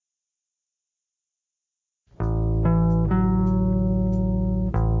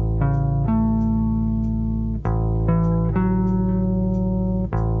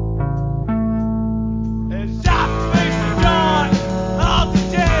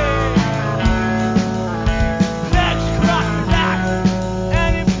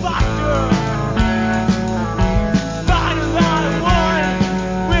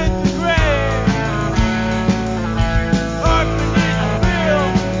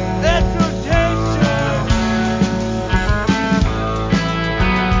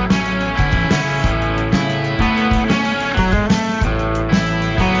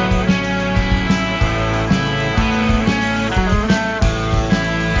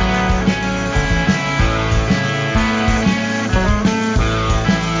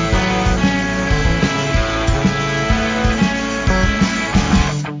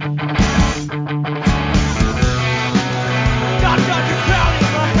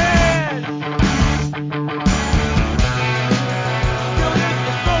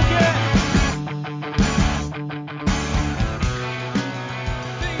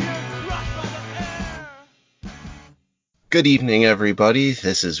Good evening, everybody.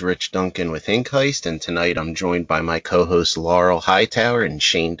 This is Rich Duncan with Inkheist, and tonight I'm joined by my co-hosts Laurel Hightower and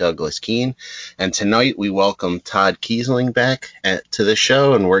Shane Douglas Keene. And tonight we welcome Todd Kiesling back to the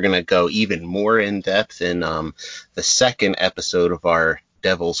show, and we're going to go even more in depth in the second episode of our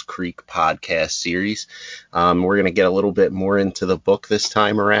Devil's Creek podcast series. We're going to get a little bit more into the book this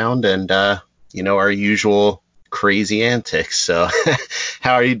time around, and our usual crazy antics. So,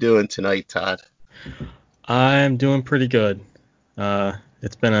 how are you doing tonight, Todd? I'm doing pretty good.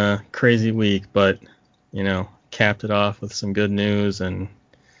 It's been a crazy week, but, capped it off with some good news, and,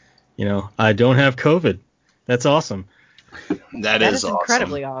 I don't have COVID. That's awesome. That is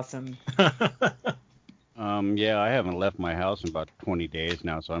incredibly awesome. Yeah, I haven't left my house in about 20 days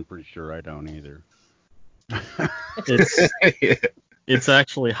now, so I'm pretty sure I don't either. It's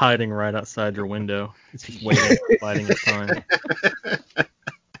actually hiding right outside your window. It's just waiting, biding its time.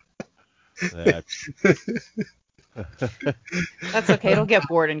 That's okay. It'll get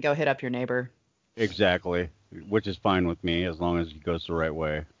bored and go hit up your neighbor. Exactly, which is fine with me as long as it goes the right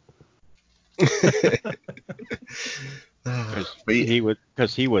way.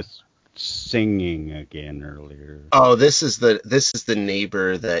 Because he was singing again earlier. Oh, this is the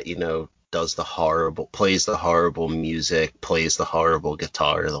neighbor that plays the horrible music, plays the horrible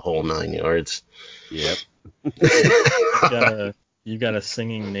guitar, the whole 9 yards. Yep. You got a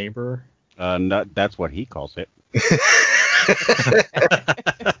singing neighbor? That's what he calls it.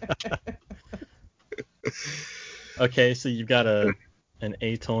 Okay, so you've got an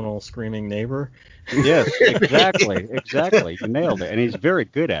atonal screaming neighbor? Yes, exactly. You nailed it. And he's very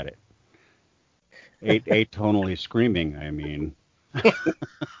good at it. Atonally screaming, I mean.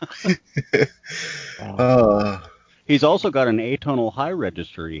 Wow. He's also got an atonal high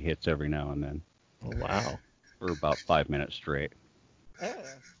register he hits every now and then. Oh, wow. For about 5 minutes straight.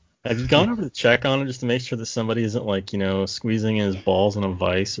 Have you gone over to check on him just to make sure that somebody isn't squeezing his balls in a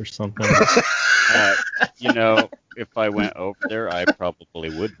vice or something? If I went over there, I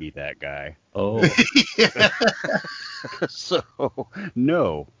probably would be that guy. Oh. So,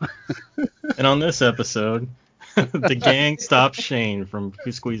 no. And on this episode, the gang stops Shane from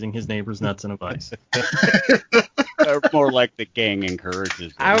squeezing his neighbor's nuts in a vice. More like the gang encourages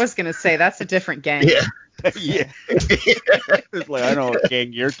him. I was going to say, that's a different gang. Yeah. Yeah. It's like, I don't know what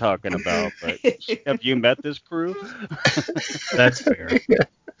gang you're talking about, but have you met this crew? That's fair.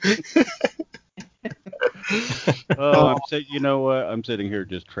 You know what? I'm sitting here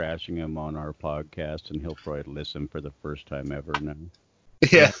just trashing him on our podcast, and he'll probably listen for the first time ever now.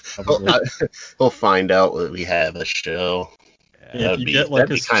 Yeah, he'll find out that we have a show. Yeah, if you get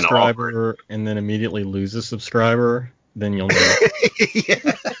a subscriber and then immediately lose a subscriber, then you'll know.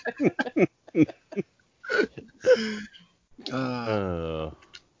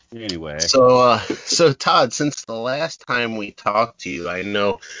 Anyway. So Todd, since the last time we talked to you, I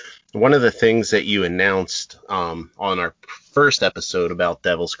know one of the things that you announced on our first episode about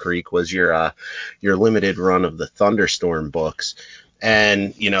Devil's Creek was your limited run of the Thunderstorm books,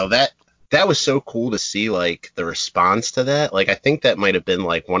 and that was so cool to see the response to that. I think that might have been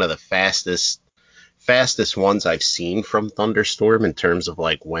one of the fastest ones I've seen from Thunderstorm in terms of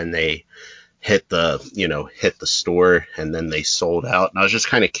when they hit the store and then they sold out. And I was just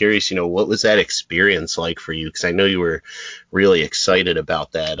kind of curious, what was that experience like for you? Because I know you were really excited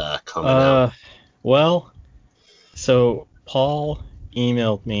about that coming out. Well, so Paul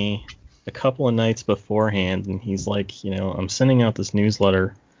emailed me a couple of nights beforehand, and he's like, I'm sending out this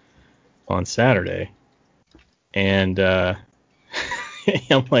newsletter on Saturday, and I'm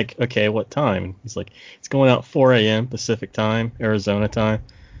like, okay, what time? He's like, it's going out 4 a.m. Pacific time, Arizona time.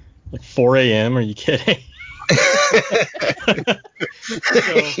 Like 4 a.m. Are you kidding? So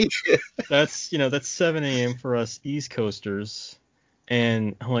that's 7 a.m. for us East Coasters,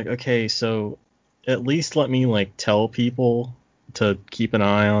 and I'm like, okay, so at least let me tell people to keep an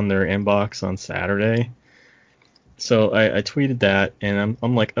eye on their inbox on Saturday. So I tweeted that, and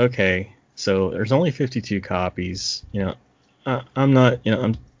I'm like, okay, so there's only 52 copies. I'm not,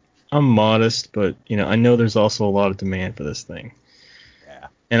 I'm modest, but I know there's also a lot of demand for this thing.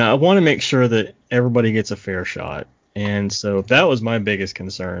 And I want to make sure that everybody gets a fair shot. And so that was my biggest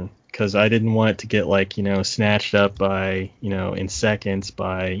concern, because I didn't want it to get snatched up by, in seconds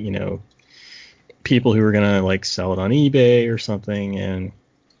by, people who are going to sell it on eBay or something. And,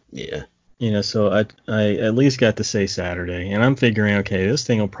 so I at least got to say Saturday. And I'm figuring, okay, this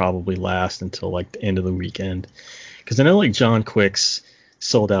thing will probably last until the end of the weekend. Because I know John Quick's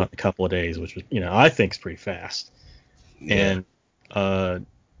sold out in a couple of days, which was, I think is pretty fast. Yeah. And,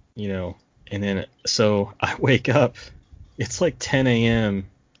 and then so I wake up, it's 10 a.m.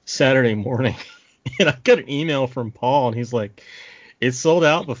 Saturday morning, And I got an email from Paul, and he's like, "It sold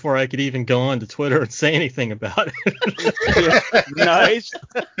out before I could even go on to Twitter and say anything about it." Yeah, nice.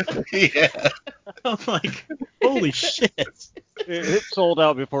 Yeah. I'm like, "Holy shit!" It sold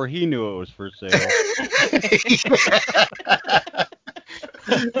out before he knew it was for sale.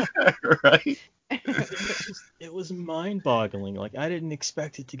 Right. It was mind-boggling. Like, I didn't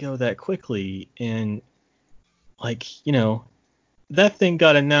expect it to go that quickly, and like, that thing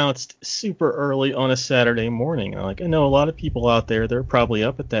got announced super early on a Saturday morning. Like, I know a lot of people out there, they're probably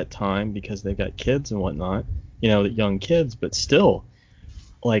up at that time because they've got kids and whatnot, young kids, but still,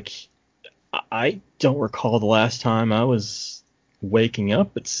 like, I don't recall the last time I was waking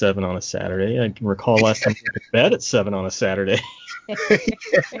up at 7 on a Saturday. I can recall last time I went to bed at 7 on a Saturday.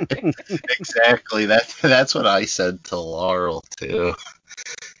 Exactly. That's what I said to Laurel too,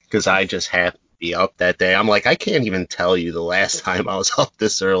 because I just happened to be up that day. I'm like, I can't even tell you the last time I was up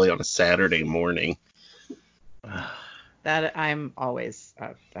this early on a Saturday morning. That I'm always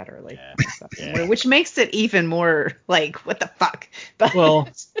up that early, Yeah. which makes it even more like, what the fuck? But Well,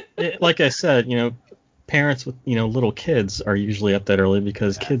 like I said, parents with little kids are usually up that early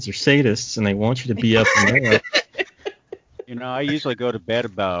because kids are sadists and they want you to be up and they're up. I usually go to bed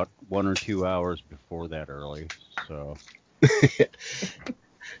about 1 or 2 hours before that early. So.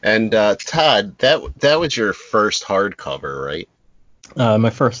 And Todd, that was your first hardcover, right? My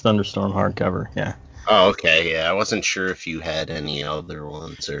first Thunderstorm hardcover, yeah. Oh, okay, yeah. I wasn't sure if you had any other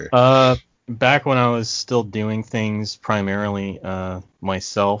ones or. Back when I was still doing things primarily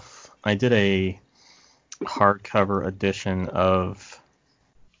myself, I did a hardcover edition of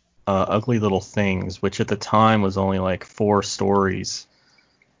Ugly Little Things, which at the time was only like 4 stories.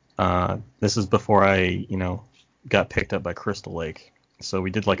 This is before I, got picked up by Crystal Lake. So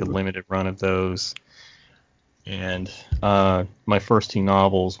we did like a limited run of those. And my first 2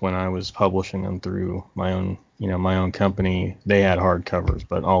 novels, when I was publishing them through my own company, they had hardcovers,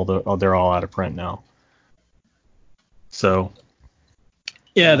 but they're all out of print now. So,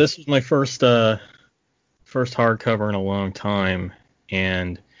 yeah, this was my first hardcover in a long time,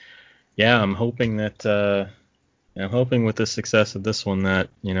 and yeah, I'm hoping with the success of this one that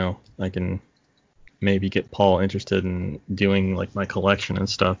I can maybe get Paul interested in doing like my collection and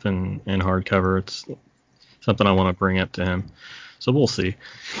stuff in hardcover. It's something I want to bring up to him. So we'll see.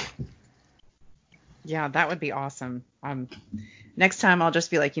 yeah, that would be awesome. Next time I'll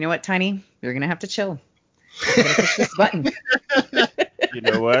just be like, you know what, Tiny, you're gonna have to chill. I'm gonna push this button. You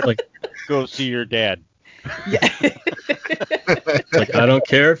know what? Go see your dad. Yeah. Like, I don't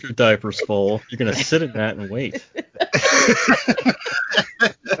care if your diaper's full. You're gonna sit in that and wait.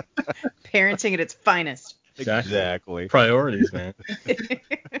 Parenting at its finest. Exactly. Priorities, man.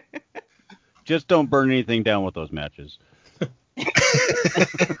 Just don't burn anything down with those matches.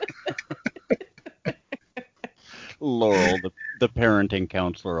 Laurel, the parenting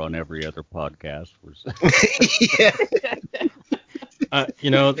counselor on every other podcast. Yeah.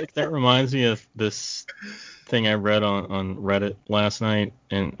 That reminds me of this thing I read on Reddit last night,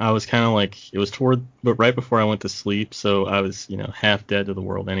 and I was kind of like, it was but right before I went to sleep, so I was, half dead to the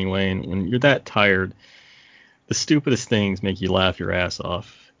world anyway, and when you're that tired, the stupidest things make you laugh your ass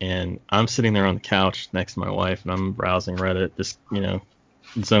off. And I'm sitting there on the couch next to my wife, and I'm browsing Reddit, just,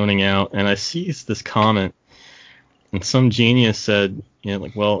 zoning out, and I see this comment, and some genius said,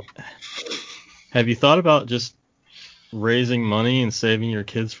 well, have you thought about just raising money and saving your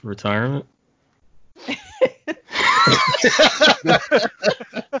kids for retirement?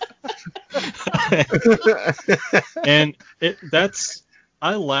 And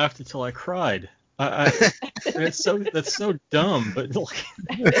I laughed until I cried. And that's so dumb, but like,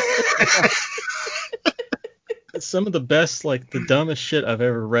 some of the best, like the dumbest shit I've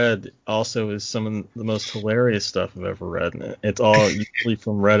ever read also is some of the most hilarious stuff I've ever read. And it's all usually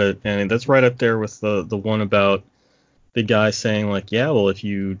from Reddit, and that's right up there with the one about the guy saying like, yeah, well, if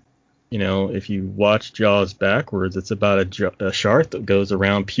you watch Jaws backwards, it's about a shark that goes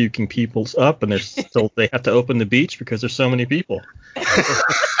around puking people up, and they have to open the beach because there's so many people.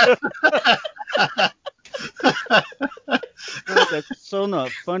 Oh, that's so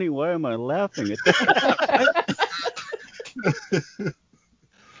not funny. Why am I laughing at that?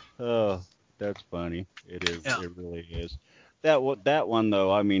 Oh, that's funny. It is. Yeah. It really is. That one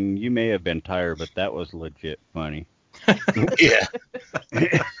though. I mean, you may have been tired, but that was legit funny. Yeah.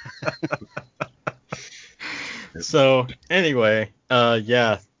 So anyway,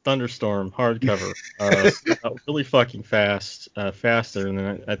 yeah, Thunderstorm hardcover, really fucking fast, faster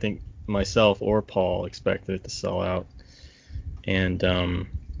than I think myself or Paul expected it to sell out, and I'm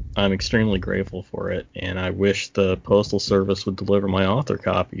extremely grateful for it, and I wish the Postal Service would deliver my author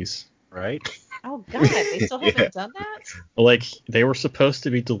copies. Right? Oh God, they still haven't done that? Like, they were supposed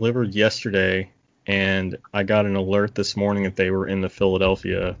to be delivered yesterday, and I got an alert this morning that they were in the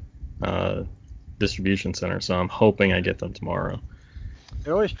Philadelphia distribution center, so I'm hoping I get them tomorrow.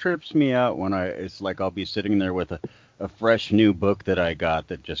 It always trips me out when it's like I'll be sitting there with a fresh new book that I got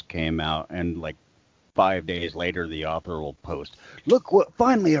that just came out, and like 5 days later the author will post, "Look what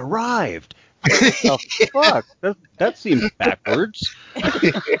finally arrived." What the fuck? That seems backwards.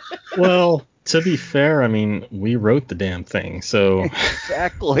 Well, to be fair, I mean, we wrote the damn thing, so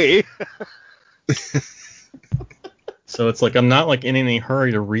Exactly. so it's like I'm not like in any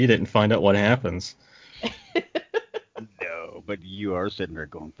hurry to read it and find out what happens. No, but you are sitting there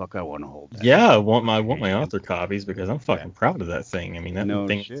going, "Fuck, I want to hold that." Yeah, I want my author copies because I'm fucking proud of that thing. I mean, that No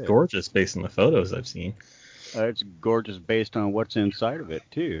thing is shit. gorgeous based on the photos I've seen. It's gorgeous based on what's inside of it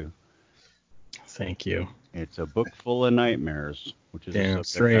too. Thank you. It's a book full of nightmares, which is Damn a subject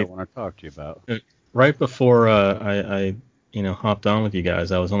straight. I want to talk to you about. Right before I hopped on with you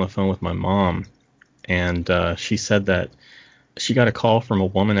guys, I was on the phone with my mom, and she said that she got a call from a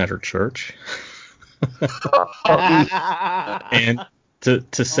woman at her church, and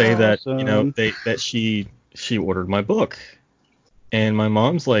to say that Awesome. that she ordered my book, and my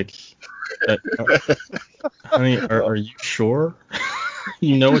mom's like, honey, are you sure?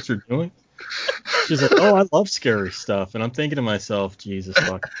 You know what you're doing? She's like, oh, I love scary stuff. And I'm thinking to myself, Jesus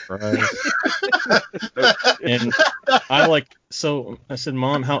fucking Christ. And I said,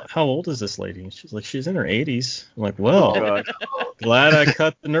 Mom, how old is this lady? And she's like, she's in her 80s. I'm like, well, God. glad I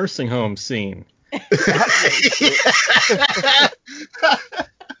cut the nursing home scene.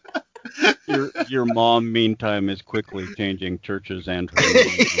 Your mom, meantime, is quickly changing churches and her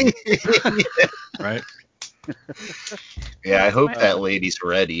name. Right? Yeah, I hope that lady's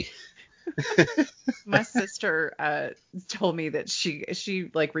ready. My sister told me that she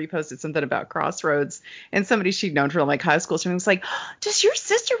like reposted something about Crossroads, and somebody she'd known from like high school student was like, "Does your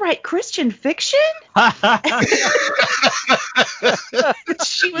sister write Christian fiction?"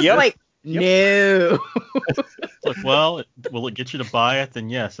 She was like, "No." It's like, well, will it get you to buy it? Then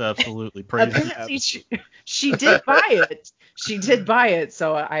yes, absolutely. Praise Apparently she did buy it. She did buy it.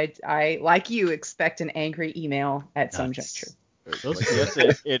 So I like you expect an angry email at some juncture. Yes,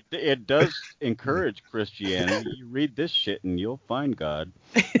 it does encourage Christianity. You read this shit and you'll find God.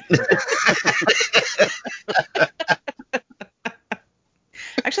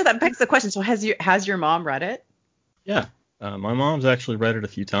 Actually, that begs the question. So has your mom read it? Yeah. My mom's actually read it a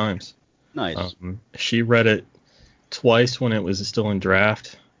few times. Nice. She read it twice when it was still in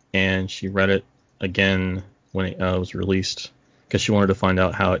draft, and she read it again when it was released because she wanted to find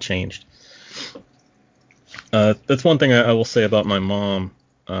out how it changed. That's one thing I will say about my mom.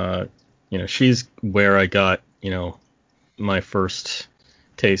 She's where I got, my first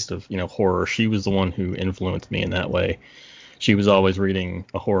taste of, horror. She was the one who influenced me in that way. She was always reading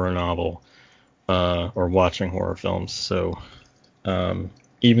a horror novel or watching horror films. So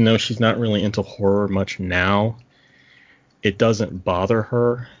even though she's not really into horror much now, it doesn't bother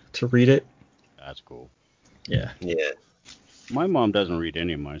her to read it. That's cool. Yeah. Yeah. My mom doesn't read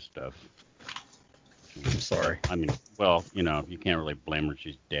any of my stuff. I'm sorry. I mean, well, you can't really blame her.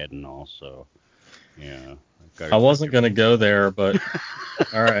 She's dead and all, so, yeah. I wasn't going to go there, but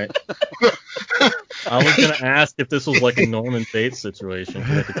all right. I was going to ask if this was like a Norman Bates situation.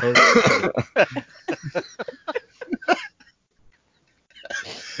 I could totally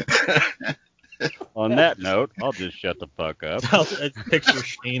On that note, I'll just shut the fuck up. I picture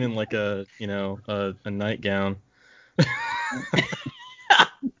Shane in like a nightgown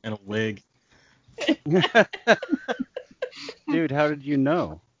and a wig. Dude, how did you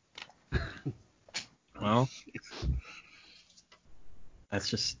know? Well, that's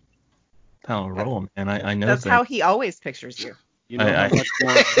just how I roll, man. I know That's things. how he always pictures you. You know how much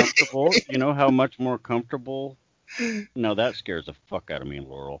more comfortable? You know how much more comfortable? No, that scares the fuck out of me,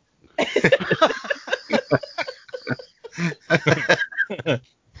 Laurel. I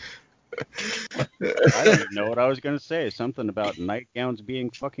don't even know what I was going to say. Something about nightgowns being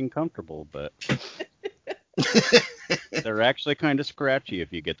fucking comfortable, but they're actually kind of scratchy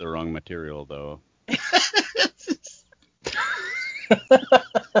if you get the wrong material, though.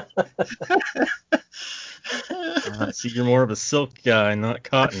 See, you're more of a silk guy, not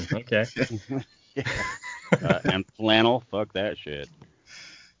cotton. Okay. Yeah. And flannel, fuck that shit.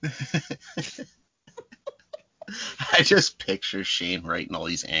 I just picture Shane writing all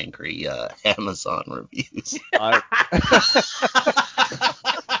these angry Amazon reviews. I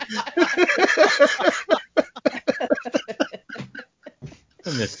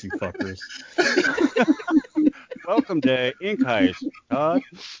missed you fuckers. Welcome to Ink Heist, Todd.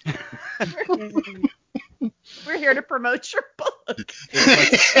 We're here to promote your book.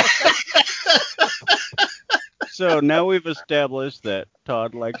 So now we've established that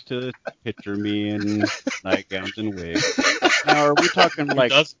Todd likes to picture me in nightgowns and wigs. Now, are we talking Who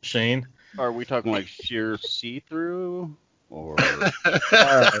like doesn't, Shane? Are we talking like sheer see-through, or? All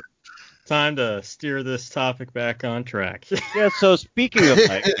right. Time to steer this topic back on track. Yeah. So speaking of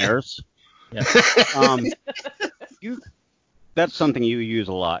nightmares, Yeah. that's something you use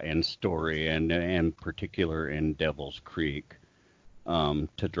a lot in story, and in particular in Devil's Creek,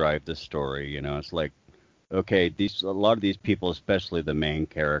 to drive the story. You know, it's like, okay, a lot of these people, especially the main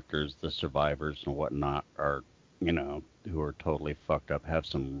characters, the survivors and whatnot, are, you know, who are totally fucked up, have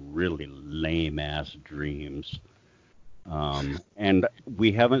some really lame ass dreams. And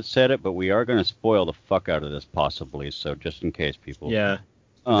we haven't said it, but we are going to spoil the fuck out of this possibly. So just in case people. Yeah.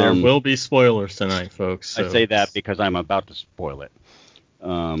 There will be spoilers tonight, folks. So. I say that because I'm about to spoil it.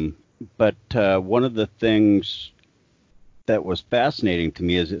 But one of the things that was fascinating to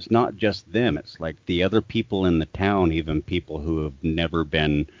me is it's not just them. It's like the other people in the town, even people who have never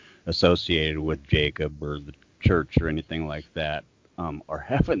been associated with Jacob or the church or anything like that, are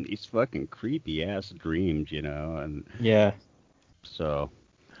having these fucking creepy ass dreams, you know. And yeah. So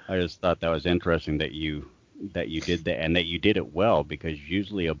I just thought that was interesting that you did that, and that you did it well, because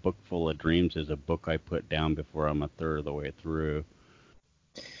usually a book full of dreams is a book I put down before I'm a third of the way through.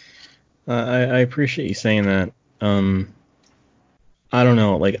 I appreciate you saying that. I don't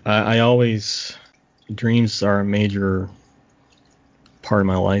know, like I always, dreams are a major part of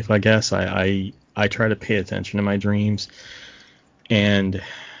my life, I guess. I try to pay attention to my dreams, and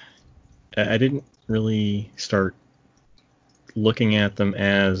I didn't really start looking at them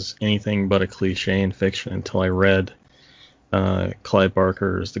as anything but a cliche in fiction until I read Clive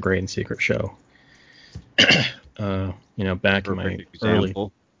Barker's The Great and Secret Show. You know, back in my early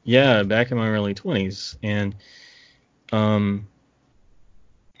 20s, and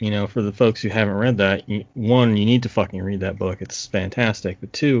you know, for the folks who haven't read that, one, you need to fucking read that book. It's fantastic.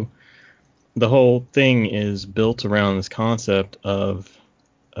 But two, the whole thing is built around this concept of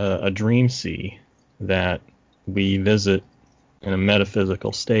a dream sea that we visit in a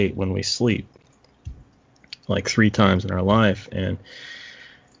metaphysical state when we sleep, like 3 times in our life. And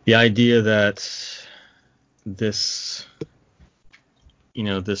the idea that this, you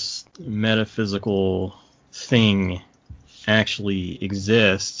know, this metaphysical thing actually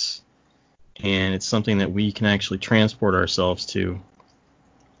exists, and it's something that we can actually transport ourselves to,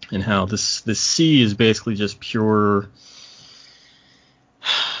 and how this sea is basically just pure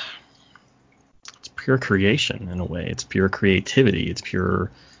creation in a way. It's pure creativity. It's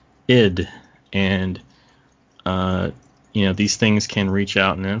pure id, and you know, these things can reach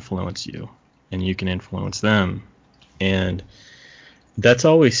out and influence you, and you can influence them, and that's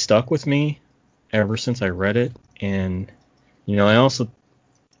always stuck with me ever since I read it. And you know, I also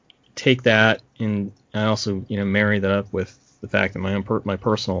take that, and I also, you know, marry that up with the fact that my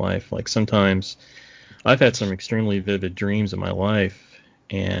personal life, like sometimes I've had some extremely vivid dreams in my life,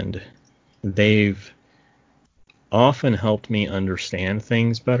 and they've often helped me understand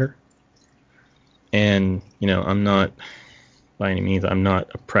things better. And, you know, I'm not, by any means, I'm not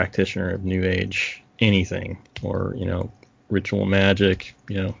a practitioner of New Age anything, or, you know, ritual magic,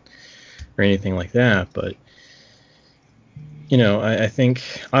 you know, or anything like that. But, you know, I think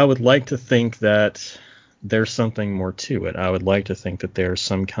I would like to think that there's something more to it. I would like to think that there's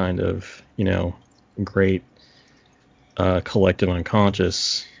some kind of, you know, great collective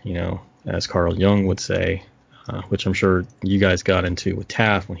unconscious, you know, as Carl Jung would say, which I'm sure you guys got into with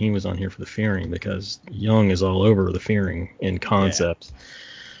Taft when he was on here for the Fearing, because Jung is all over the Fearing in concepts.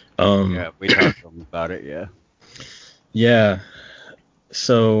 Yeah, we talked to him about it, yeah. Yeah.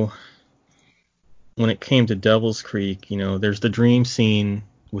 So when it came to Devil's Creek, you know, there's the dream scene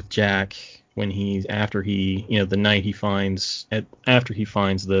with Jack when after he, you know, the night he finds, after he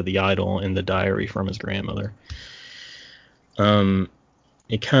finds the idol and the diary from his grandmother.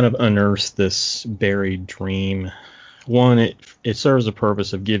 It kind of unearths this buried dream. One, it serves a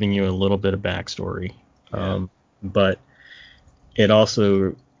purpose of giving you a little bit of backstory, but it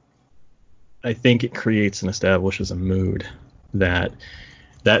also, I think it creates and establishes a mood that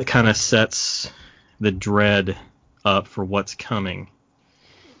kind of sets the dread up for what's coming.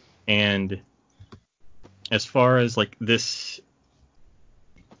 And as far as like this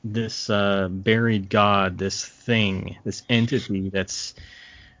buried god, this thing, this entity that's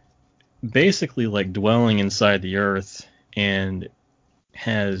basically like dwelling inside the earth and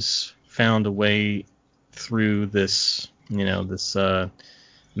has found a way through this, you know, this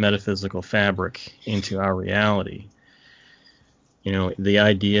metaphysical fabric into our reality. the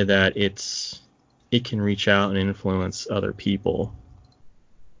idea that it can reach out and influence other people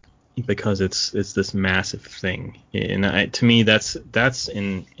because it's this massive thing. And to me, that's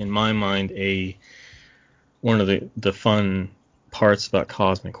in my mind one of the fun parts about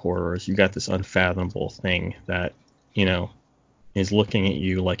cosmic horror is you got this unfathomable thing that is looking at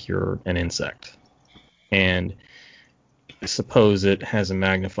you like you're an insect, and suppose it has a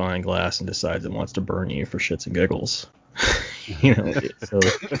magnifying glass and decides it wants to burn you for shits and giggles. So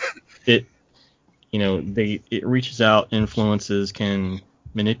it reaches out, influences, can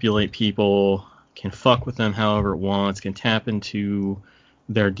manipulate people, can fuck with them however it wants, can tap into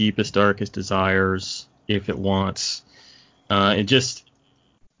their deepest, darkest desires if it wants. It just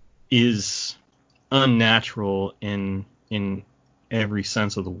is unnatural in every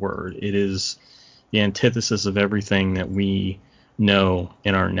sense of the word. It is the antithesis of everything that we know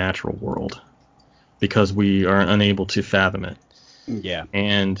in our natural world because we are unable to fathom it. Yeah.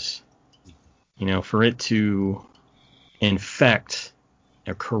 And for it to infect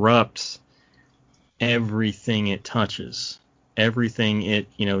or corrupt everything it touches, everything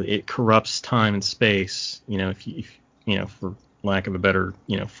it corrupts time and space, if for lack of a better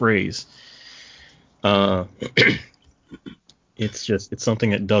phrase, it's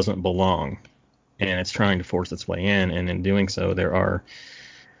something that doesn't belong, and it's trying to force its way in, and in doing so there are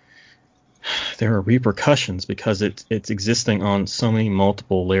repercussions because it's existing on so many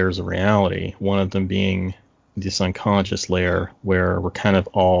multiple layers of reality, one of them being this unconscious layer where we're kind of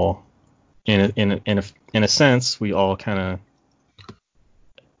all in a sense we all kind of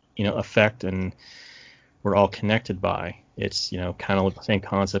affect, and we're all connected by. It's kind of the same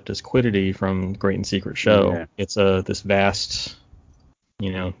concept as quiddity from Great and Secret Show. Yeah. It's this vast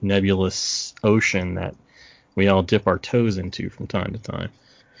nebulous ocean that we all dip our toes into from time to time.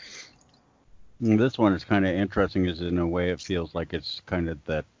 This one is kind of interesting, is in a way it feels like it's kind of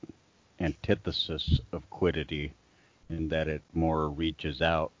that antithesis of quiddity, in that it more reaches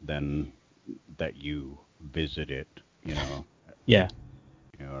out than that you visit it, Yeah.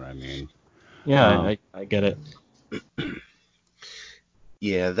 You know what I mean? Yeah, I get it.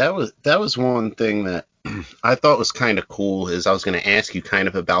 Yeah, that was one thing that I thought was kind of cool. Is I was going to ask you kind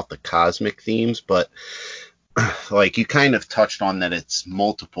of about the cosmic themes, but like you kind of touched on that it's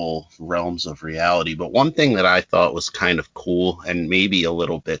multiple realms of reality. But one thing that I thought was kind of cool and maybe a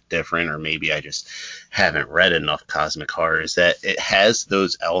little bit different, or maybe I just haven't read enough cosmic horror, is that it has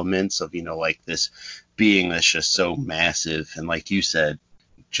those elements of like this being that's just so massive, and like you said,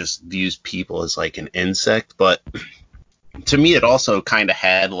 just views people as like an insect. But to me, it also kind of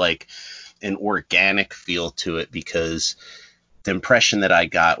had like an organic feel to it, because the impression that I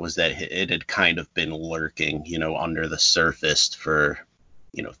got was that it had kind of been lurking, under the surface for,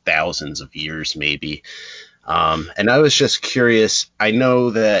 thousands of years maybe. And I was just curious. I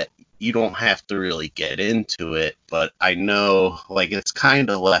know that you don't have to really get into it, but I know like it's kind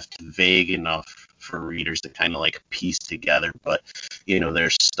of left vague enough for readers to kind of like piece together. But,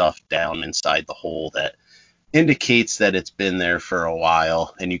 there's stuff down inside the hole that indicates that it's been there for a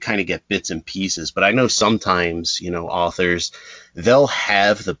while, and you kind of get bits and pieces. But I know sometimes, authors, they'll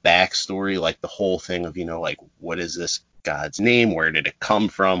have the backstory, like the whole thing of, like, what is this god's name? Where did it come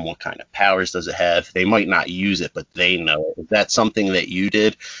from? What kind of powers does it have? They might not use it, but they know. Is that something that you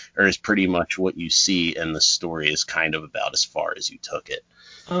did, or is pretty much what you see in the story is kind of about as far as you took it?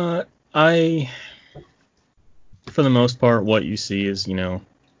 I, for the most part, what you see is,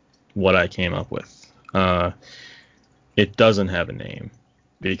 what I came up with. It doesn't have a name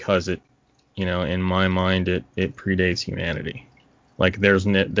because it, in my mind, it predates humanity. Like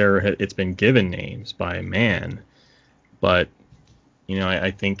it's been given names by man, but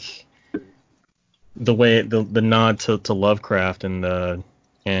I think the way the nod to Lovecraft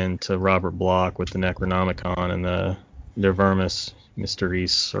and to Robert Bloch with the Necronomicon and the Vermis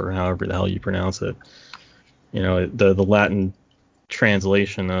Mysteries, or however the hell you pronounce it, the Latin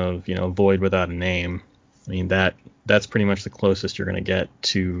translation of void without a name. I mean, that's pretty much the closest you're going to get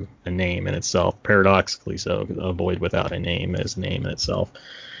to a name in itself. Paradoxically so, a void without a name is a name in itself.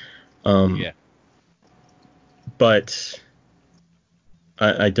 Yeah. But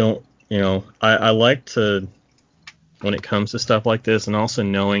I don't, I like to, when it comes to stuff like this, and also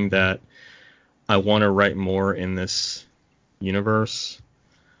knowing that I want to write more in this universe,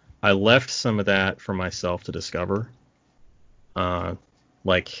 I left some of that for myself to discover.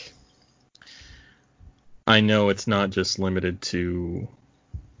 Like, I know it's not just limited to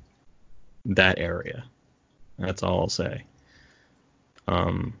that area. That's all I'll say.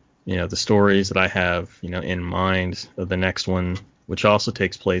 The stories that I have, in mind of the next one, which also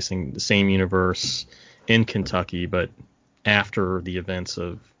takes place in the same universe in Kentucky, but after the events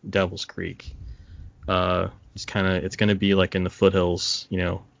of Devil's Creek. It's going to be like in the foothills,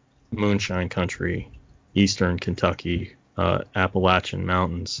 moonshine country, eastern Kentucky, Appalachian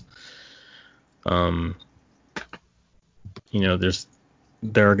mountains.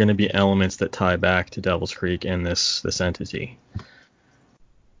 There are going to be elements that tie back to Devil's Creek and this entity.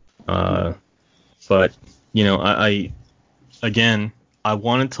 But I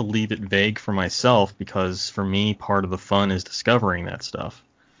wanted to leave it vague for myself because for me, part of the fun is discovering that stuff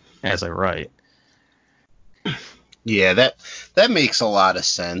as I write. Yeah, that makes a lot of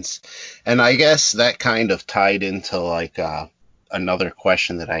sense. And I guess that kind of tied into like another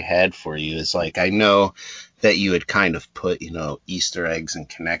question that I had for you is like, I know that you had kind of put, Easter eggs and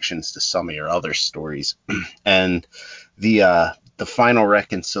connections to some of your other stories. And the final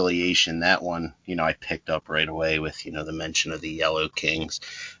reconciliation, that one, I picked up right away with, the mention of the Yellow Kings.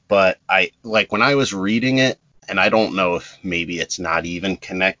 But when I was reading it, and I don't know if maybe it's not even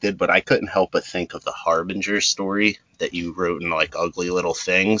connected, but I couldn't help but think of the Harbinger story that you wrote in like Ugly Little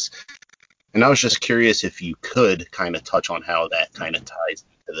Things. And I was just curious if you could kind of touch on how that kind of ties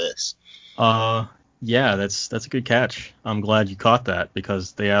into this. Yeah, that's a good catch. I'm glad you caught that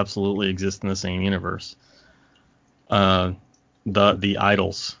because they absolutely exist in the same universe. The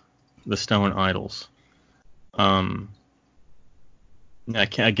idols, the stone idols. I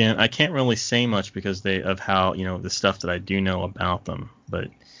can't really say much because of how, the stuff that I do know about them, but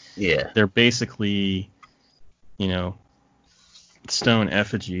yeah, they're basically, stone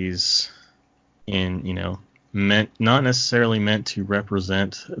effigies not necessarily meant to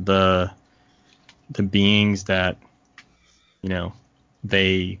represent the beings that,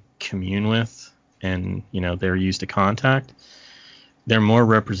 they commune with and, they're used to contact. They're more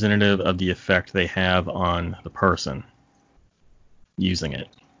representative of the effect they have on the person using it.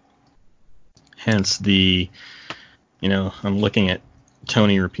 Hence I'm looking at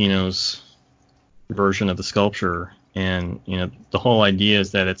Tony Rapino's version of the sculpture, and the whole idea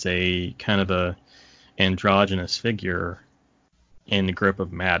is that it's a kind of a androgynous figure in the grip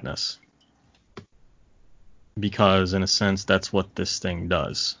of madness, because in a sense that's what this thing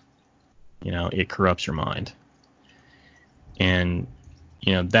does. It corrupts your mind, and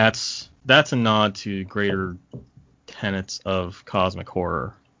that's a nod to greater tenets of cosmic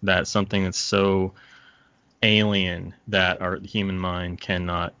horror, that something that's so alien that the human mind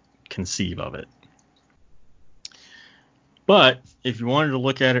cannot conceive of it. But if you wanted to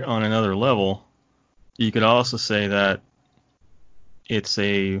look at it on another level, you could also say that it's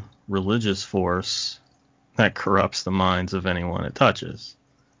a religious force that corrupts the minds of anyone it touches.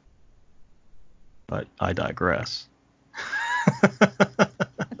 But I digress.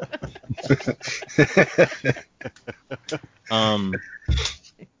 I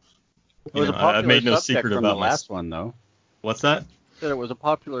made no secret about the last one, though. What's that? Said it was a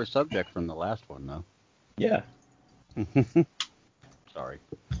popular subject from the last one, though. Yeah. Sorry.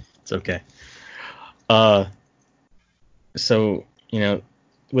 It's okay. So,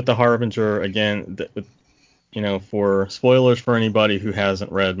 with the Harbinger, again, for spoilers for anybody who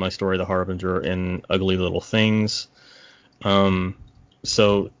hasn't read my story, The Harbinger in Ugly Little Things.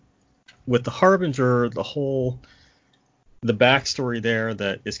 So with the Harbinger, the backstory there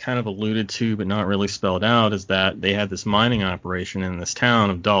that is kind of alluded to but not really spelled out is that they had this mining operation in this town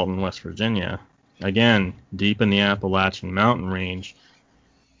of Dalton, West Virginia. Again, deep in the Appalachian mountain range.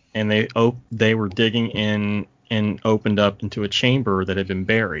 And they were digging in and opened up into a chamber that had been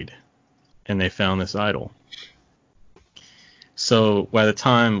buried. And they found this idol. So by the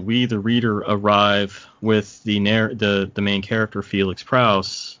time we, the reader, arrive with the main character, Felix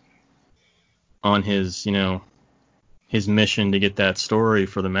Prouse, on his, his mission to get that story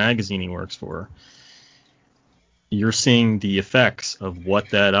for the magazine he works for, you're seeing the effects of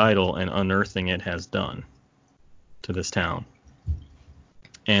what that idol and unearthing it has done to this town.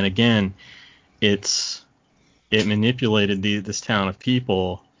 And again, it manipulated this town of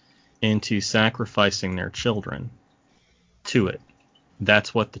people into sacrificing their children to it.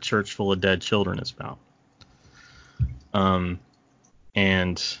 That's what the Church Full of Dead Children is about. And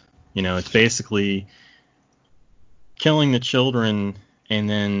it's basically killing the children and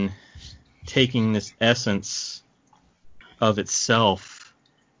then taking this essence of itself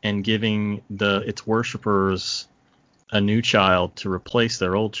and giving its worshipers a new child to replace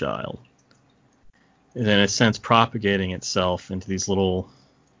their old child. And in a sense propagating itself into these little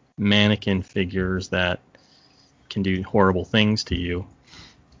mannequin figures that can do horrible things to you.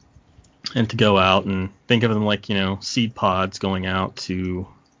 And to go out and think of them like, seed pods going out to,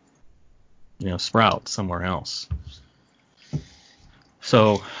 sprout somewhere else.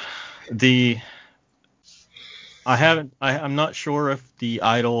 So I haven't. I'm not sure if the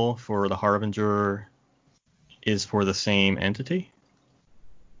idol for the Harbinger is for the same entity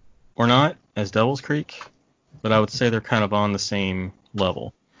or not as Devil's Creek, but I would say they're kind of on the same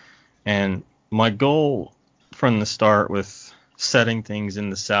level. And my goal from the start with setting things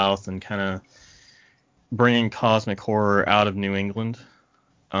in the South and kind of bringing cosmic horror out of New England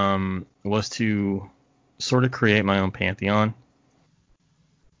was to sort of create my own pantheon.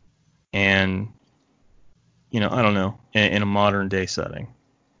 And I don't know, in a modern day setting.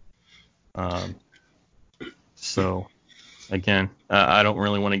 So, again, I don't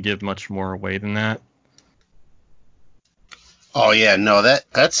really want to give much more away than that. Oh yeah, no,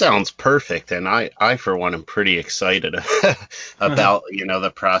 that sounds perfect, and I for one am pretty excited about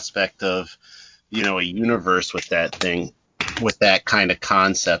the prospect of a universe with that thing, with that kind of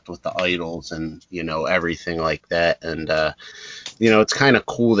concept, with the idols and everything like that, and it's kind of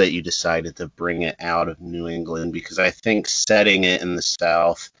cool that you decided to bring it out of New England, because I think setting it in the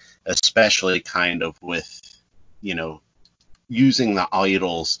South, especially kind of with using the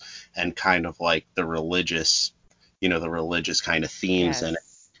idols and kind of like the religious kind of themes, and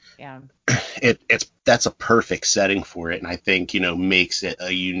yeah, that's a perfect setting for it, and I think makes it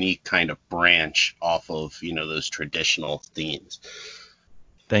a unique kind of branch off of those traditional themes.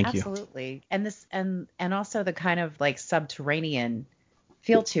 Thank you. Absolutely. And this and also the kind of like subterranean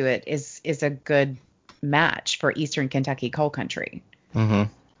feel to it is a good match for Eastern Kentucky coal country.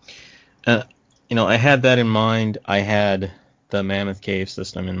 Mm-hmm. I had that in mind. I had the Mammoth Cave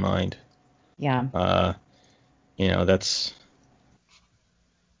system in mind. Yeah.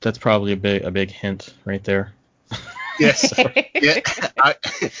 That's probably a big hint right there. Yes. Yeah,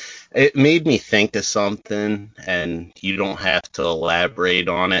 it made me think of something, and you don't have to elaborate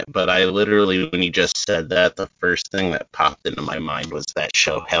on it, but I literally, when you just said that, the first thing that popped into my mind was that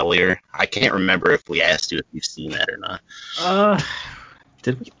show Hellier. I can't remember if we asked you if you've seen that or not.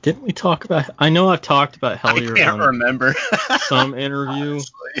 Didn't we talk about? I know I've talked about Hellier I can't remember. some interview.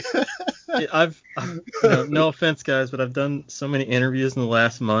 I've no offense, guys, but I've done so many interviews in the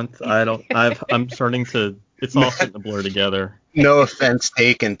last month. I'm starting to. It's all starting to blur together. No offense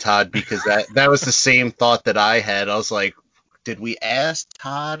taken, Todd, because that was the same thought that I had. I was like, did we ask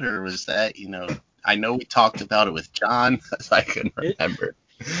Todd, or was that I know we talked about it with John. I couldn't remember.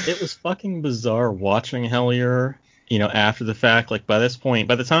 It was fucking bizarre watching Hellier. After the fact, like by this point,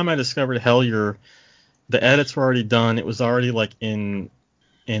 by the time I discovered Hellier, the edits were already done. It was already like in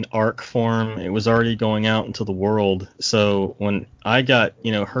arc form. It was already going out into the world. So when I got,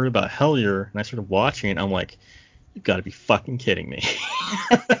 heard about Hellier and I started watching it, I'm like, you've got to be fucking kidding me.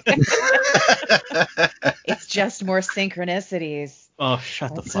 It's just more synchronicities. Oh,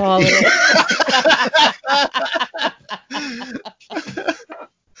 shut That's the fuck all up. it is.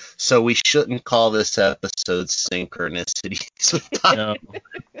 So we shouldn't call this episode Synchronicities.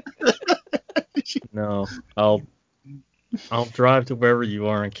 No. I'll drive to wherever you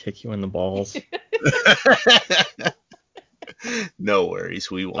are and kick you in the balls. No worries,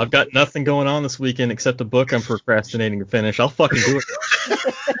 we won't. I've got nothing going on this weekend except a book I'm procrastinating to finish. I'll fucking do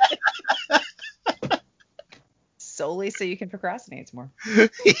it. Solely so you can procrastinate some more.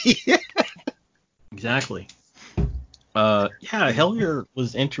 Yeah. Exactly. Hellier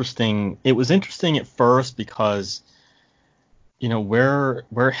was interesting. It was interesting at first because where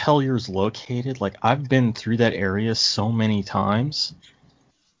Hellier's located, like I've been through that area so many times,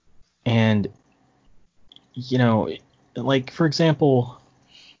 and like for example,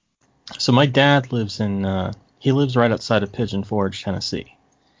 so my dad lives he lives right outside of Pigeon Forge, Tennessee.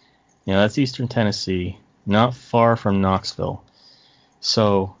 That's Eastern Tennessee, not far from Knoxville.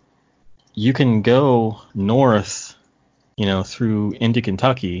 So you can go north, through into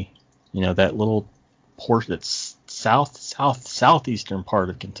Kentucky, that little portion that's southeastern part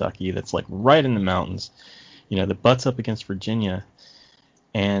of Kentucky that's like right in the mountains, that butts up against Virginia,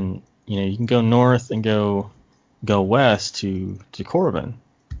 and you can go north and go west to Corbin,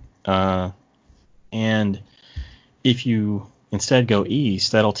 and if you instead go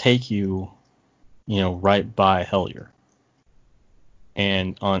east, that'll take you, right by Hellier,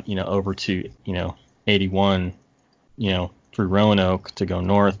 and on over to 81, through Roanoke to go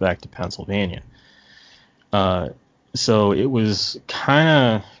north back to Pennsylvania. So it was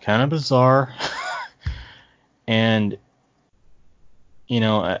kind of bizarre, and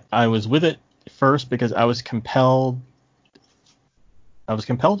I was with it first because I was compelled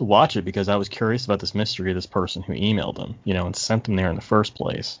to watch it because I was curious about this mystery of this person who emailed them, and sent them there in the first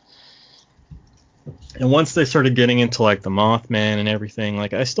place. And once they started getting into like the Mothman and everything,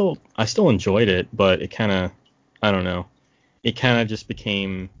 like I still enjoyed it, but it kind of, I don't know, it kind of just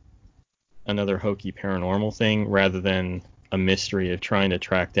became another hokey paranormal thing rather than a mystery of trying to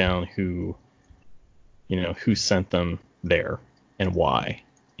track down who sent them there and why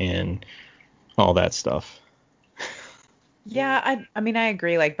and all that stuff. Yeah, I mean, I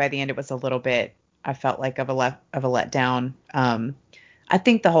agree. Like by the end, it was a little bit. I felt like of a letdown. I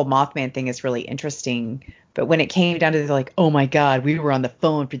think the whole Mothman thing is really interesting, but when it came down to like, oh my God, we were on the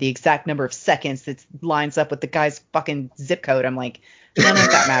phone for the exact number of seconds that lines up with the guy's fucking zip code. I'm like, none of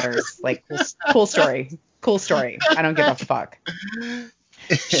that matters. Like, cool story, cool story. I don't give a fuck.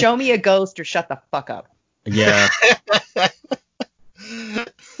 Show me a ghost or shut the fuck up. Yeah.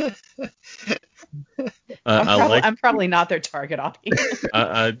 I'm probably not their target audience.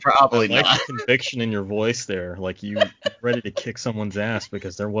 Probably like not. the conviction in your voice there, like you ready to kick someone's ass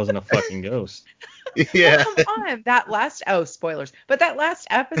because there wasn't a fucking ghost. Yeah. Well, come on, spoilers, but that last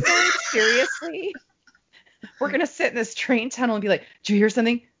episode, seriously, we're gonna sit in this train tunnel and be like, "Did you hear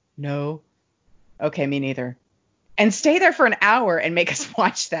something?" No. Okay, me neither. And stay there for an hour and make us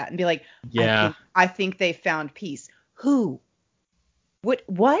watch that and be like, Yeah. I think they found peace. Who?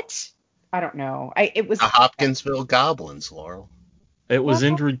 What? I don't know. It was The Hopkinsville Goblins, Laurel. It was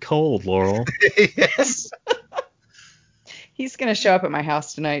Well- Indrid Cold, Laurel. Yes. He's gonna show up at my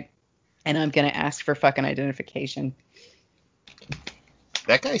house tonight, and I'm gonna ask for fucking identification.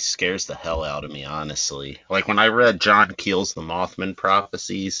 That guy scares the hell out of me, honestly. Like when I read John Keel's The Mothman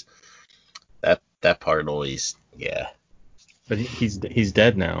Prophecies, that part always, yeah. But he's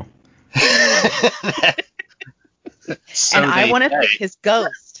dead now. So And I they want to say. think his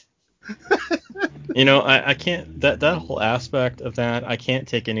ghost. You know, I can't that whole aspect of that, I can't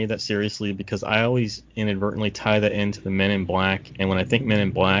take any of that seriously because I always inadvertently tie that into the Men in Black, and when I think Men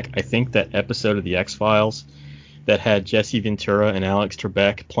in Black, I think that episode of the X-Files that had Jesse Ventura and Alex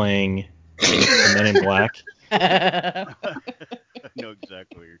Trebek playing the Men in Black. I know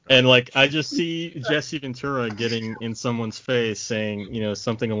exactly what you're talking And like I just see Jesse Ventura getting in someone's face saying,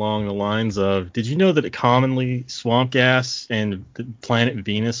 something along the lines of, "Did you know that commonly swamp gas and the planet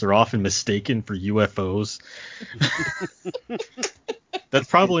Venus are often mistaken for UFOs?" That's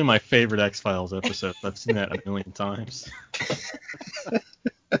probably my favorite X-Files episode. I've seen that a million times.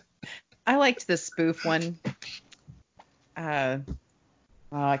 I liked the spoof one.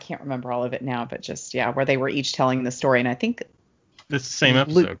 I can't remember all of it now, but just where they were each telling the story, and I think It's the same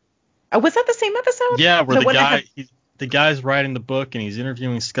episode. was that the same episode? Yeah, where The one that had- the guy's writing the book and he's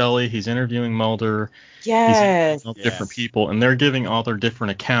interviewing Scully, he's interviewing Mulder, Yes. he's interviewing all different people, and they're giving all their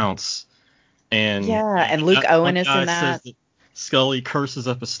different accounts. And and Luke one Owen is guy in that. says Scully curses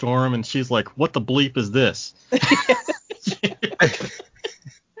up a storm, and she's like, "What the bleep is this?"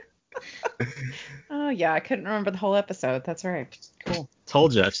 Oh yeah, I couldn't remember the whole episode. That's right. Cool.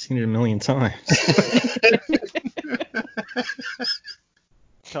 Told you, I've seen it a million times.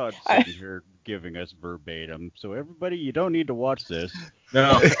 Todd's sitting here giving us verbatim. So everybody, you don't need to watch this.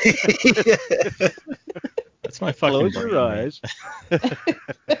 No, that's my fucking Close your brain, eyes.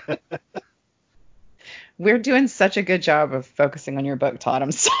 We're doing such a good job of focusing on your book, Todd.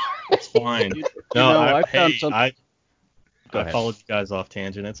 I'm sorry. It's fine. know, I I found some- Go I ahead. followed you guys off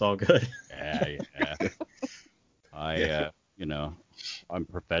tangent. It's all good. Yeah. I'm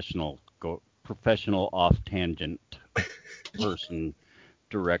professional off tangent person,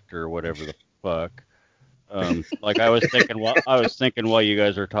 director, whatever the fuck. Like I was thinking while you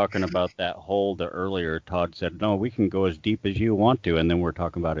guys are talking about that hole that earlier Todd said, no, we can go as deep as you want to, and then we're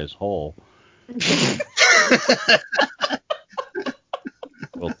talking about his hole.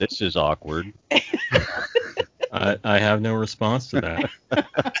 Well, this is awkward. I have no response to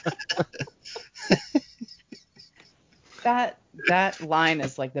That line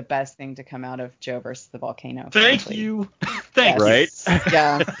is like the best thing to come out of Joe versus the volcano. Thank frankly. you. Thank you. Right?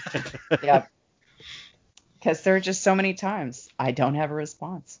 Yeah. Yeah. Because there are just so many times I don't have a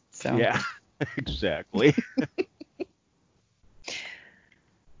response. So Yeah, exactly.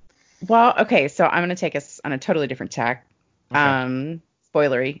 Well, okay, so I'm gonna take us on a totally different tack. Okay.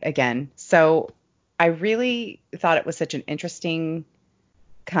 Spoilery again. So I really thought it was such an interesting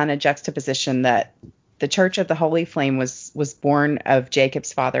kind of juxtaposition that the Church of the Holy Flame was born of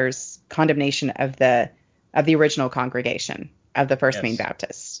Jacob's father's condemnation of the original congregation of the First Yes. Maine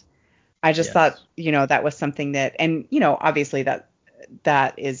Baptist. I just Yes. thought, that was something that, and obviously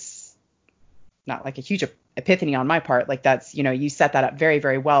that is not like a huge epiphany on my part. Like that's, you set that up very,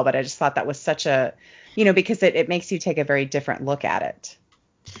 very well. But I just thought that was such a, because it makes you take a very different look at it.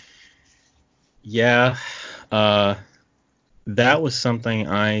 Yeah, that was something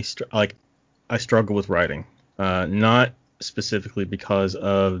I struggle with writing. Not specifically because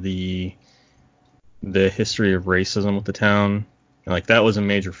of the history of racism with the town, And, like, that was a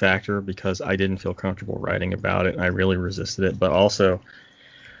major factor because I didn't feel comfortable writing about it. And I really resisted it. But also,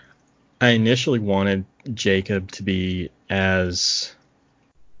 I initially wanted Jacob to be as,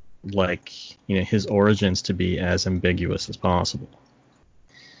 like, his origins to be as ambiguous as possible.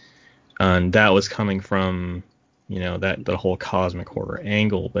 And that was coming from, that the whole cosmic horror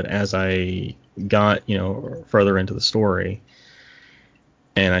angle. But as I got, further into the story,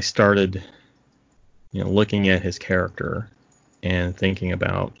 and I started, looking at his character and thinking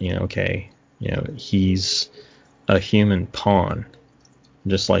about, okay, he's a human pawn,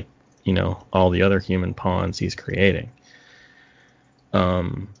 just like, all the other human pawns he's creating.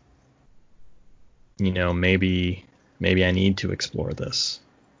 Maybe I need to explore this.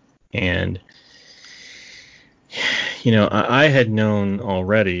 And, I had known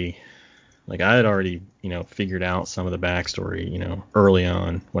already, like, I had already, figured out some of the backstory, early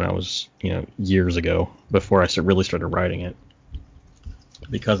on when I was, years ago, before I really started writing it.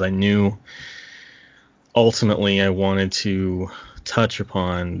 Because I knew ultimately I wanted to touch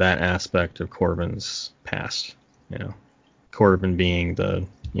upon that aspect of Corbin's past. Corbin being the,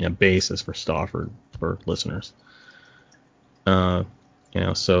 basis for Stauffer for listeners.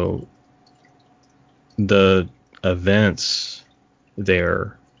 So the events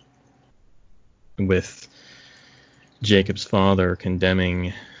there with Jacob's father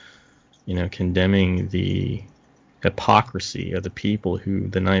condemning the hypocrisy of the people who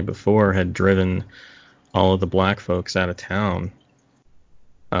the night before had driven all of the black folks out of town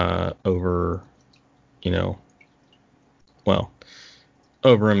over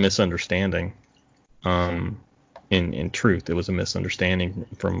a misunderstanding. In truth, it was a misunderstanding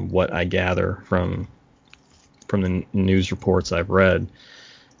from what I gather from the news reports I've read.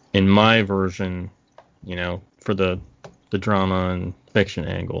 In my version, for the drama and fiction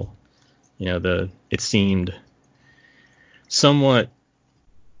angle, it seemed somewhat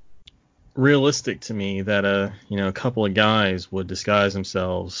realistic to me that a couple of guys would disguise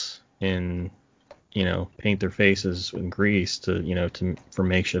themselves in, paint their faces in grease for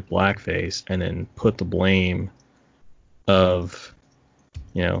makeshift blackface, and then put the blame of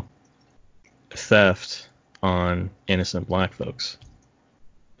theft on innocent black folks.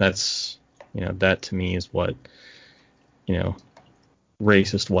 That's that to me is what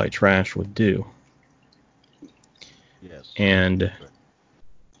racist white trash would do. Yes. And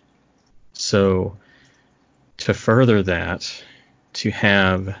so to further that, to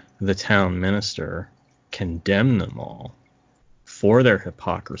have the town minister condemn them all for their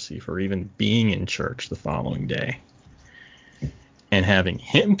hypocrisy, for even being in church the following day, and having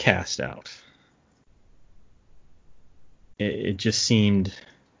him cast out, it just seemed,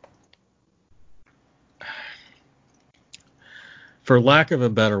 for lack of a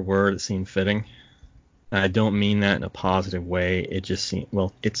better word, it seemed fitting. I don't mean that in a positive way. It just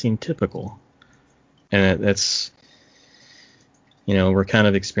seemed typical. And that's, we're kind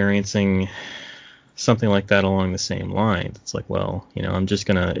of experiencing something like that along the same lines. It's like, well, I'm just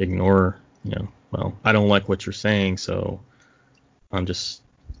going to ignore, I don't like what you're saying, so I'm just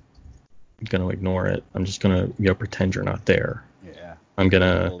going to ignore it. I'm just going to, pretend you're not there. Yeah. I'm going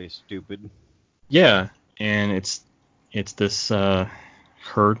to. Totally stupid. Yeah. And it's this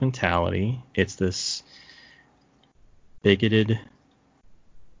herd mentality. It's this bigoted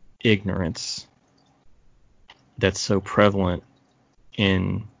ignorance that's so prevalent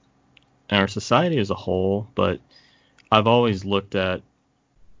in our society as a whole. But I've always looked at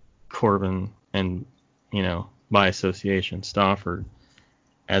Corbin and, by association, Stauffer,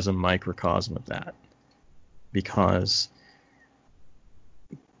 as a microcosm of that. Because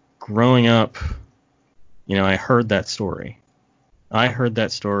growing up, I heard that story. I've heard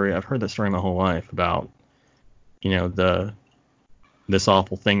that story my whole life about, this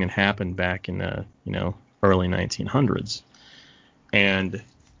awful thing that happened back in the, early 1900s. And,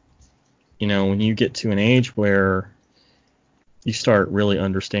 when you get to an age where you start really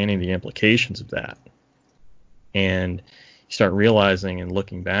understanding the implications of that, and you start realizing and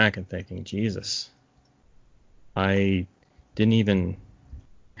looking back and thinking, Jesus, I didn't even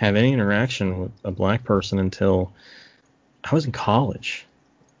have any interaction with a black person until I was in college.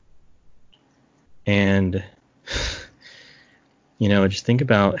 And, just think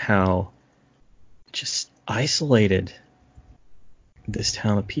about how just isolated this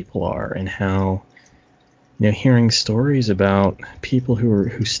town of people are, and how, hearing stories about people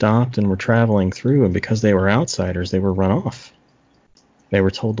who stopped and were traveling through, and because they were outsiders, they were run off. They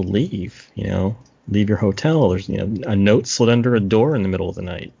were told to leave, leave your hotel. There's, a note slid under a door in the middle of the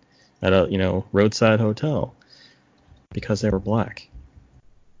night at a, roadside hotel because they were black.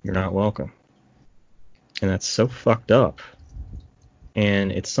 You're not welcome. And that's so fucked up.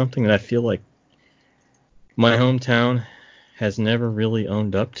 And it's something that I feel like my hometown has never really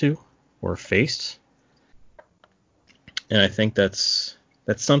owned up to or faced. And I think that's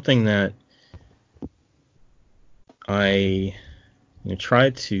something that I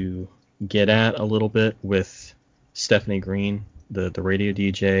tried to get at a little bit with Stephanie Green, the radio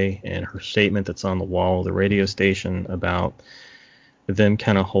DJ, and her statement that's on the wall of the radio station about them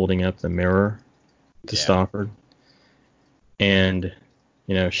kind of holding up the mirror to Stofford. And,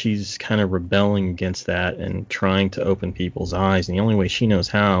 she's kind of rebelling against that and trying to open people's eyes. And the only way she knows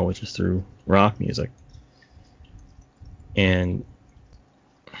how, which is through rock music. And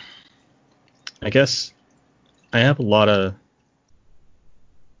I guess I have a lot of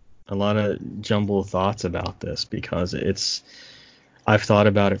jumbled thoughts about this because I've thought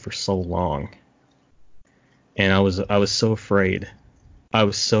about it for so long, and I was so afraid. I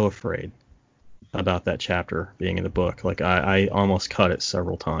was so afraid about that chapter being in the book. Like I almost cut it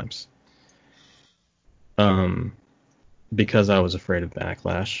several times. Because I was afraid of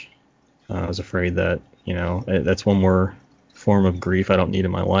backlash. I was afraid that, that's one more form of grief I don't need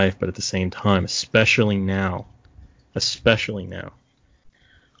in my life, but at the same time, especially now,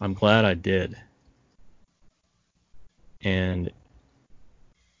 I'm glad I did. And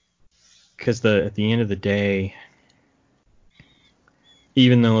because at the end of the day,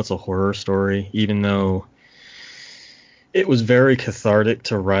 even though it's a horror story, even though it was very cathartic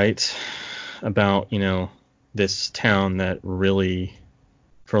to write about, this town that really,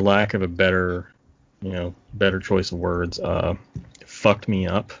 for lack of a better choice of words, fucked me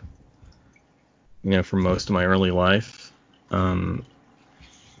up, for most of my early life.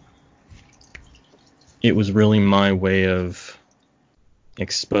 It was really my way of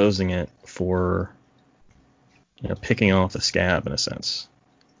exposing it for, picking off the scab in a sense.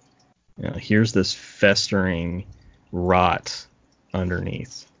 Here's this festering rot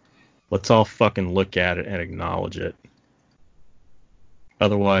underneath. Let's all fucking look at it and acknowledge it.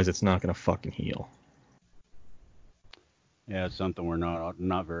 Otherwise, it's not going to fucking heal. Yeah, it's something we're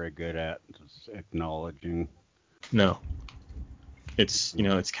not very good at, just acknowledging. No. It's,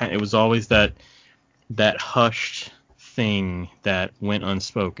 it was always that hushed thing that went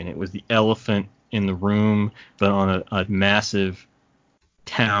unspoken. It was the elephant in the room, but on a massive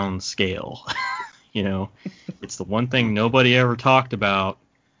town scale. It's the one thing nobody ever talked about,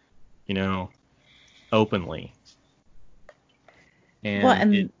 openly.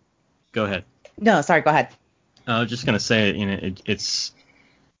 And go ahead. No, sorry, go ahead. I was just going to say, it's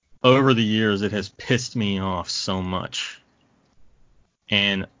over the years, it has pissed me off so much.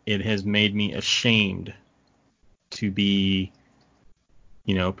 And it has made me ashamed to be,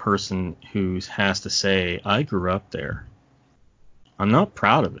 a person who has to say, I grew up there. I'm not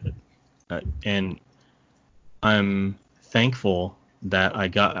proud of it. And I'm thankful that I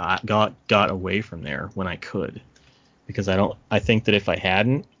got away from there when I could. Because I think that if I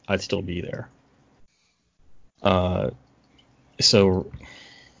hadn't, I'd still be there. So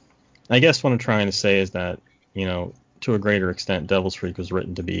I guess what I'm trying to say is that, to a greater extent, Devil's Creek was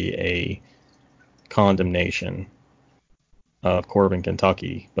written to be a condemnation of Corbin,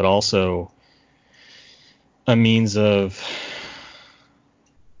 Kentucky, but also a means of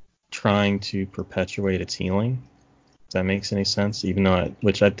trying to perpetuate its healing. If that makes any sense, even though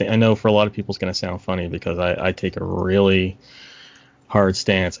I know for a lot of people it's going to sound funny because I take a really hard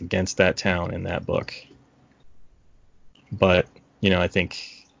stance against that town in that book. But, I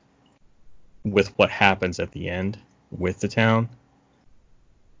think with what happens at the end with the town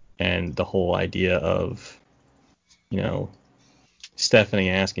and the whole idea of, Stephanie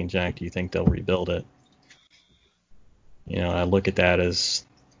asking Jack, do you think they'll rebuild it? I look at that as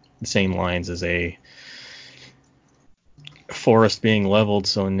the same lines as a forest being leveled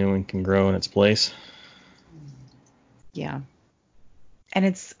so a new one can grow in its place. Yeah. And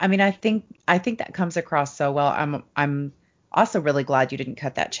I think that comes across so well. I'm also really glad you didn't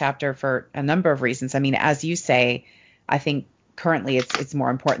cut that chapter for a number of reasons. As you say, I think currently it's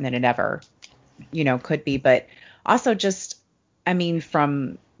more important than it ever, could be. But also just,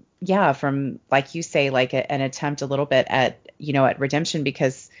 from like you say, like an attempt a little bit at redemption,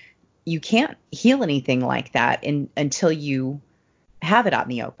 because you can't heal anything like that until you have it out in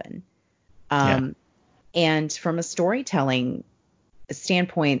the open. And from a storytelling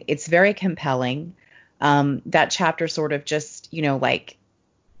standpoint, it's very compelling. That chapter sort of just,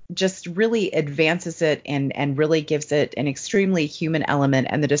 just really advances it and really gives it an extremely human element.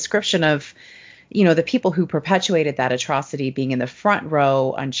 And the description of, the people who perpetuated that atrocity being in the front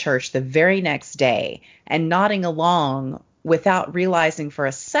row on church the very next day and nodding along without realizing for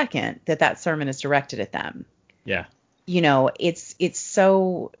a second that sermon is directed at them. Yeah. it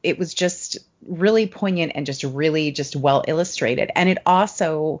was just really poignant and just really just well illustrated. And it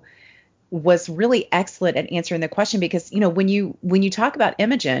also was really excellent at answering the question because, when you talk about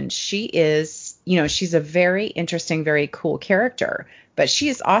Imogen, she is, she's a very interesting, very cool character, but she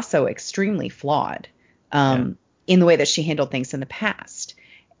is also extremely flawed in the way that she handled things in the past.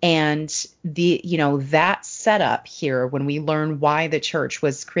 And that setup here, when we learn why the church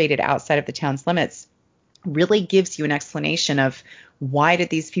was created outside of the town's limits, really gives you an explanation of why did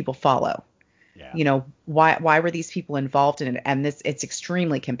these people follow? Yeah. Why were these people involved in it? And it's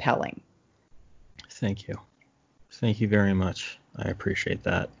extremely compelling. Thank you. Thank you very much. I appreciate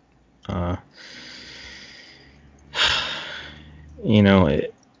that.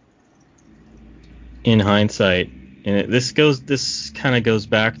 In hindsight, and this kind of goes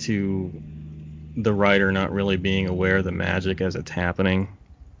back to the writer not really being aware of the magic as it's happening.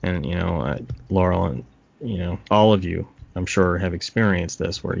 And, Laurel and, all of you, I'm sure, have experienced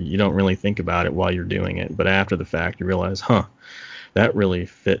this where you don't really think about it while you're doing it. But after the fact, you realize, that really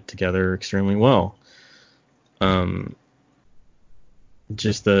fit together extremely well. Even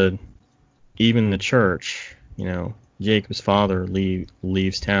the church, Jacob's father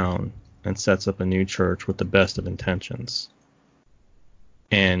leaves town and sets up a new church with the best of intentions.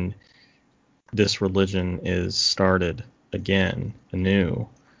 And this religion is started again, anew,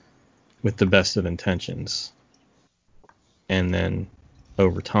 with the best of intentions. And then,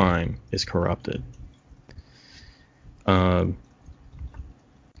 over time, is corrupted.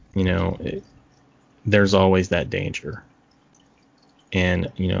 There's always that danger.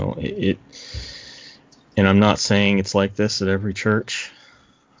 And, and I'm not saying it's like this at every church.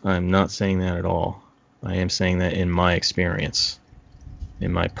 I'm not saying that at all. I am saying that in my experience,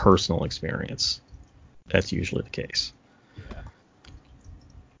 in my personal experience, that's usually the case.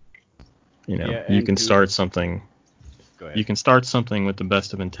 You can start something. Go ahead. You can start something with the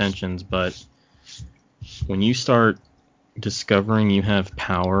best of intentions, but when you start discovering you have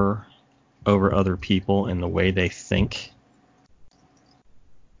power over other people and the way they think,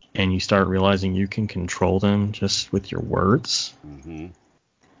 and you start realizing you can control them just with your words,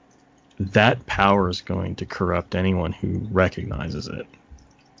 that power is going to corrupt anyone who recognizes it.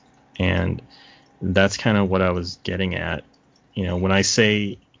 And that's kind of what I was getting at. When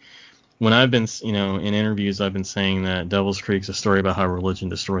I've been, in interviews, I've been saying that Devil's Creek is a story about how religion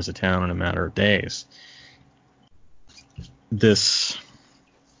destroys a town in a matter of days. This,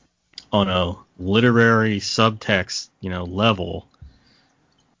 on a literary subtext, level,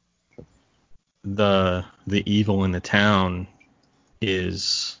 the evil in the town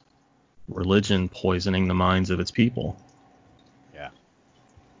is religion poisoning the minds of its people. Yeah.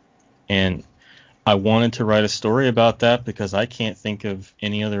 And I wanted to write a story about that because I can't think of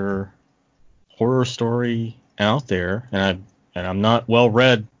any other horror story out there, and I'm not well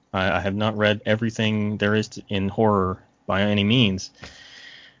read. I have not read everything there is in horror by any means.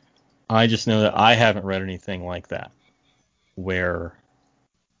 I just know that I haven't read anything like that, where,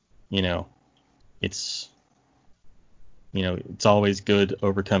 it's always good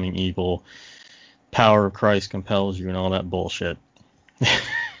overcoming evil, power of Christ compels you, and all that bullshit.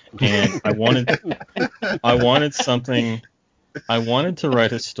 And I wanted to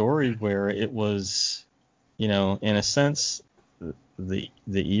write a story where it was, in a sense, the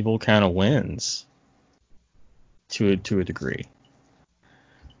evil kind of wins to a degree.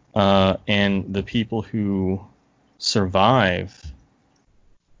 And the people who survive,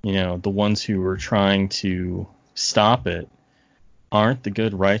 the ones who are trying to stop it, aren't the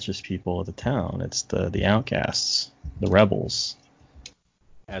good, righteous people of the town. It's the outcasts, the rebels.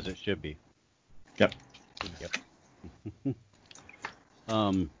 As it should be. Yep.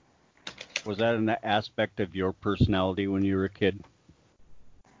 Was that an aspect of your personality when you were a kid?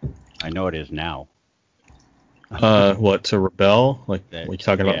 I know it is now. What, to rebel? Like, what are you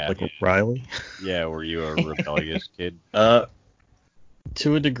talking about, like Riley? Yeah, were you a rebellious kid? To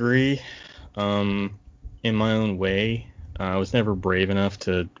a degree, in my own way. I was never brave enough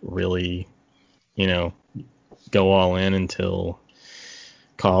to really, go all in until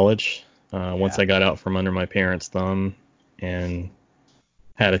college. Once I got out from under my parents' thumb and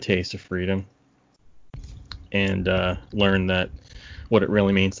had a taste of freedom and learned that what it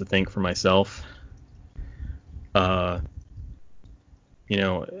really means to think for myself. I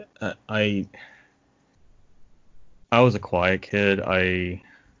was a quiet kid.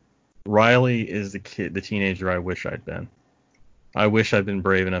 Riley is the teenager I wish I'd been. I wish I'd been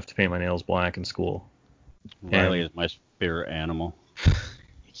brave enough to paint my nails black in school. Riley is my spirit animal.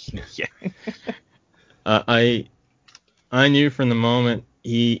 Yeah. I knew from the moment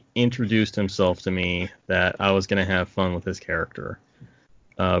he introduced himself to me that I was going to have fun with his character.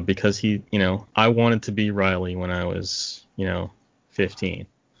 Because he, I wanted to be Riley when I was, 15.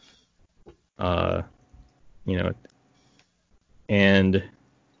 And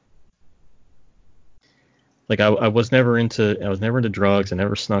like I was never into drugs. I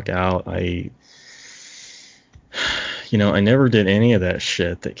never snuck out. I never did any of that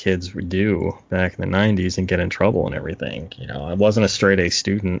shit that kids would do back in the 90s and get in trouble and everything. I wasn't a straight A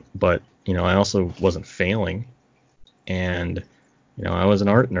student, but, I also wasn't failing. And, I was an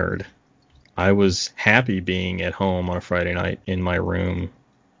art nerd. I was happy being at home on a Friday night in my room,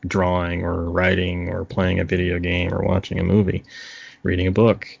 drawing or writing or playing a video game or watching a movie, reading a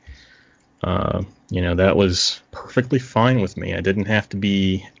book. That was perfectly fine with me. I didn't have to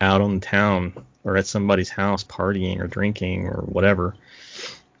be out on the town or at somebody's house partying or drinking or whatever.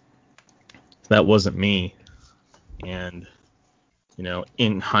 That wasn't me. And,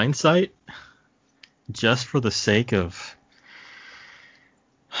 in hindsight, just for the sake of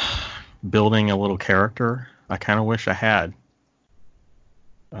building a little character, I kind of wish I had.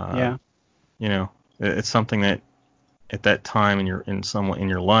 Yeah. It's something that at that time in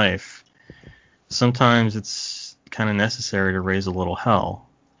your life, sometimes it's kind of necessary to raise a little hell.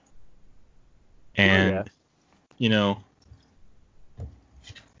 And,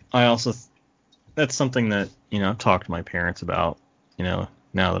 I also, that's something that, I've talked to my parents about, now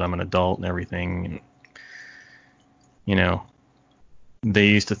that I'm an adult and everything. And, they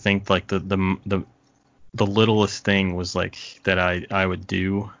used to think like the littlest thing was like that I would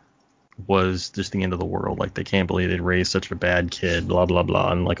do was just the end of the world. Like they can't believe they'd raised such a bad kid, blah, blah,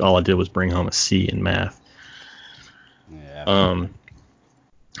 blah. And like all I did was bring home a C in math. Yeah.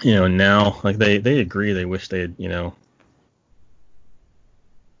 Now like they agree. They wish they had,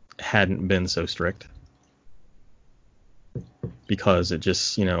 hadn't been so strict, because it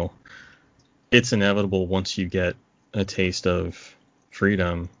just, it's inevitable once you get a taste of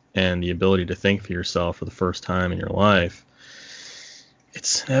freedom and the ability to think for yourself for the first time in your life.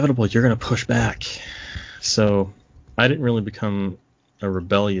 It's inevitable you're going to push back. So I didn't really become a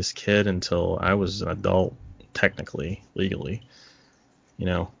rebellious kid until I was an adult, technically, legally,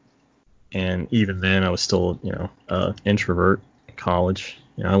 and even then I was still, introvert in college.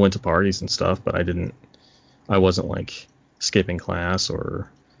 I went to parties and stuff, but I wasn't like skipping class or,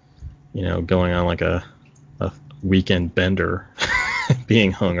 going on like a weekend bender,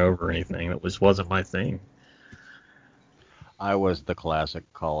 being hungover or anything. That wasn't my thing. I was the classic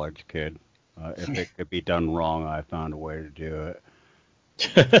college kid. If it could be done wrong, I found a way to do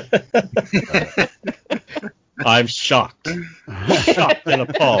it. I'm shocked. Shocked and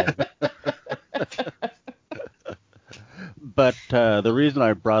appalled. But the reason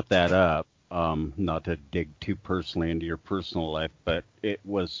I brought that up, not to dig too personally into your personal life, but it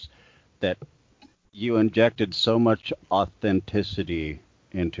was that you injected so much authenticity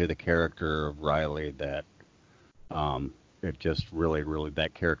into the character of Riley that it just really, really,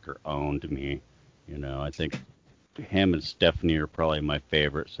 that character owned me. I think him and Stephanie are probably my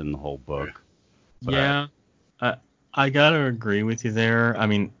favorites in the whole book. But yeah, I gotta agree with you there. I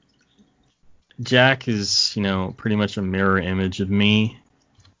mean, Jack is, pretty much a mirror image of me,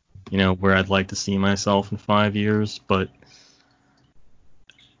 where I'd like to see myself in 5 years. But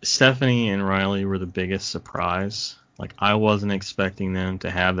Stephanie and Riley were the biggest surprise. Like, I wasn't expecting them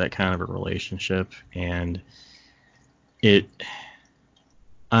to have that kind of a relationship. And I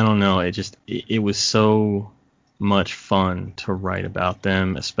don't know, it was so much fun to write about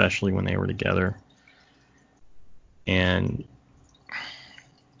them, especially when they were together. And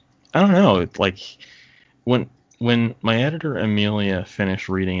I don't know, it's like when my editor Amelia finished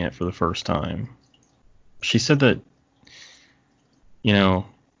reading it for the first time, she said that,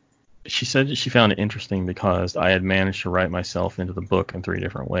 she said that she found it interesting because I had managed to write myself into the book in 3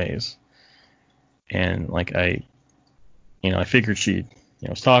 different ways. And like I figured she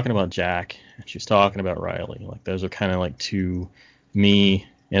was talking about Jack and she's talking about Riley. Like those are kind of like two, me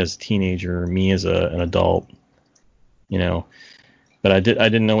as a teenager, me as an adult, But I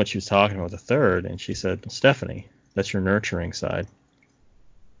didn't know what she was talking about with the third, and she said, Stephanie, that's your nurturing side.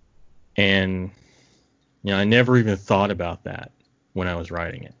 And I never even thought about that when I was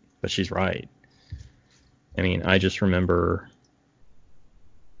writing it, but she's right. I mean, I still remember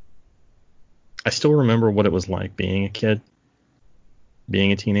what it was like being a kid,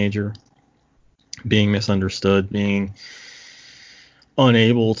 being a teenager, being misunderstood, being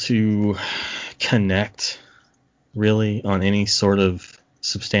unable to connect really on any sort of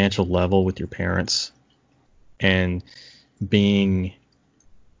substantial level with your parents, and being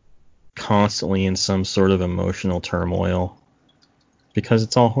constantly in some sort of emotional turmoil, because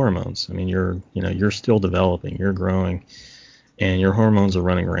it's all hormones. I mean, you're still developing, you're growing, and your hormones are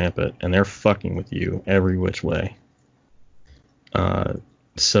running rampant, and they're fucking with you every which way.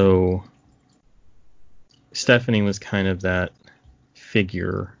 So Stephanie was kind of that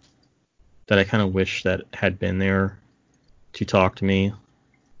figure that I kind of wish that had been there to talk to me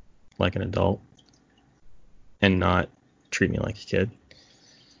like an adult and not treat me like a kid,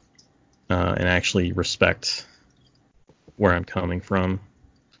 and actually respect where I'm coming from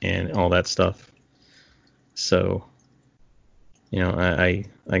and all that stuff. So, I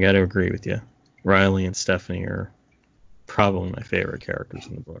got to agree with you. Riley and Stephanie are probably my favorite characters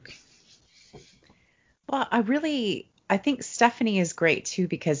in the book. Well, I think Stephanie is great too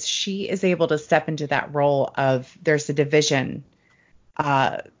because she is able to step into that role of there's a division,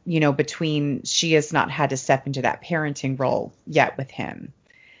 between she has not had to step into that parenting role yet with him.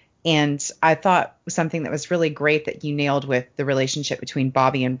 And I thought something that was really great that you nailed with the relationship between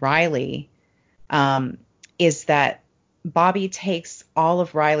Bobby and Riley is that Bobby takes all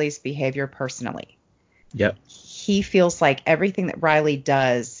of Riley's behavior personally. Yep. He feels like everything that Riley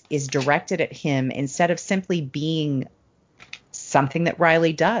does is directed at him instead of simply being something that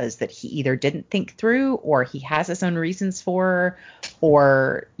Riley does that he either didn't think through or he has his own reasons for,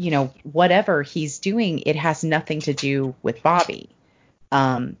 or, whatever he's doing, it has nothing to do with Bobby.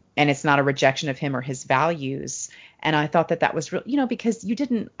 And it's not a rejection of him or his values. And I thought that was real, because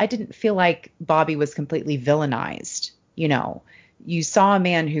I didn't feel like Bobby was completely villainized. You saw a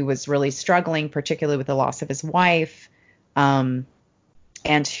man who was really struggling, particularly with the loss of his wife,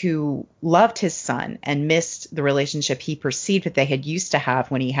 and who loved his son and missed the relationship he perceived that they had used to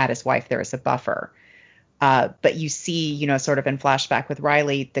have when he had his wife there as a buffer. But you see, sort of in flashback with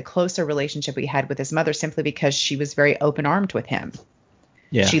Riley, the closer relationship he had with his mother simply because she was very open-armed with him.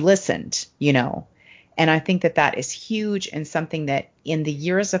 Yeah. She listened, and I think that is huge and something that in the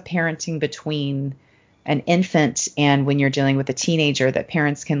years of parenting between an infant and when you're dealing with a teenager that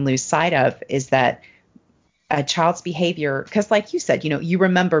parents can lose sight of is that a child's behavior, because like you said, you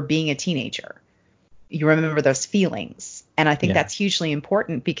remember being a teenager, you remember those feelings. And I think that's hugely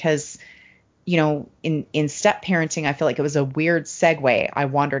important because, in step parenting, I feel like it was a weird segue I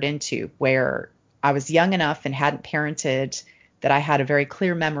wandered into where I was young enough and hadn't parented that I had a very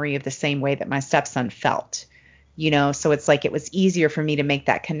clear memory of the same way that my stepson felt, so it's like it was easier for me to make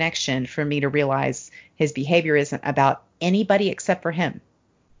that connection, for me to realize his behavior isn't about anybody except for him.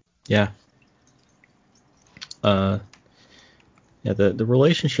 Yeah. The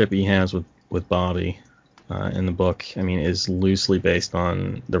relationship he has with Bobby in the book, I mean, is loosely based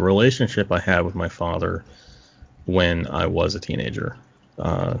on the relationship I had with my father when I was a teenager.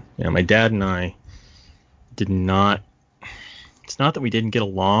 My dad and I did not. It's not that we didn't get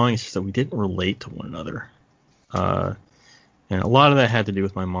along; it's just that we didn't relate to one another. And a lot of that had to do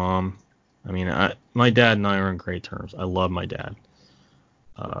with my mom. I mean, my dad and I are on great terms. I love my dad.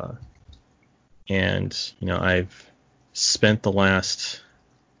 And I've spent the last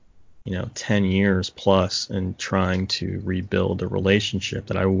 10 years plus in trying to rebuild a relationship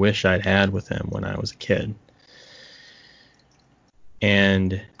that I wish I'd had with him when I was a kid.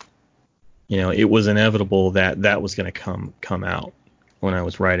 And it was inevitable that was going to come out when I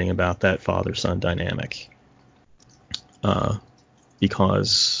was writing about that father-son dynamic.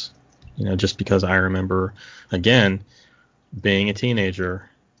 Because just because I remember again being a teenager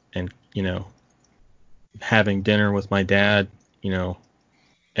and having dinner with my dad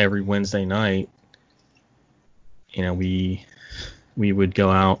every Wednesday night, we would go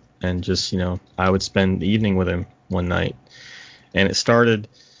out and just I would spend the evening with him one night, and it started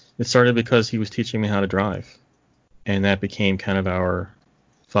because he was teaching me how to drive, and that became kind of our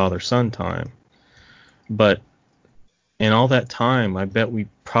father-son time. But in all that time, I bet we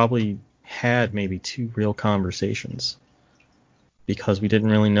probably had maybe 2 real conversations because we didn't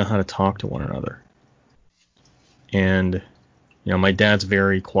really know how to talk to one another. And my dad's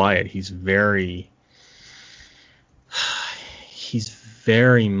very quiet. He's very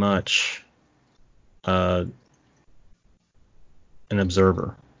much an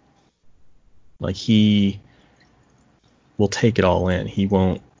observer. Like, he will take it all in. He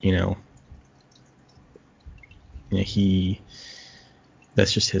won't,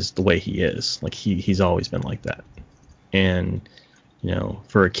 that's just the way he is. Like, he's always been like that. And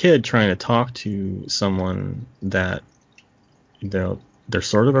for a kid trying to talk to someone that they're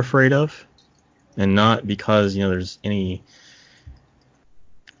sort of afraid of, and not because there's any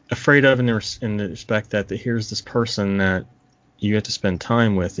afraid of in the respect that here's this person that you have to spend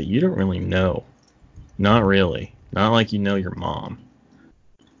time with that you don't really know. Not really. Not like your mom.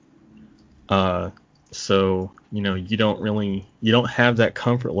 So, you don't have that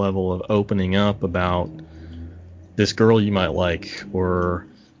comfort level of opening up about this girl you might like, or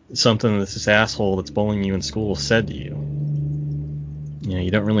something that this asshole that's bullying you in school said to you. You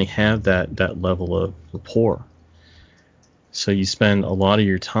don't really have that level of rapport. So you spend a lot of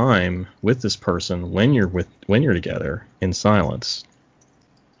your time with this person when you're together in silence.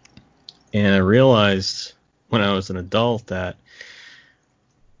 And I realized when I was an adult that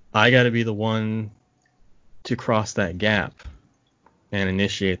I got to be the one to cross that gap and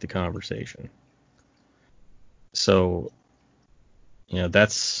initiate the conversation. So,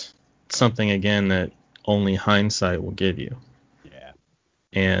 that's something, again, that only hindsight will give you. Yeah.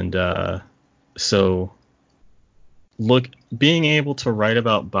 And so, being able to write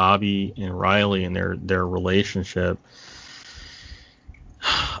about Bobby and Riley and their relationship,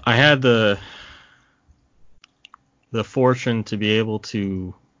 I had the fortune to be able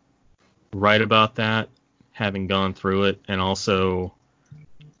to write about that, having gone through it, and also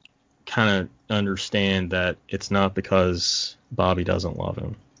kind of understand that it's not because Bobby doesn't love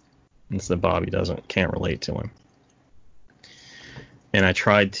him. It's that Bobby can't relate to him. And I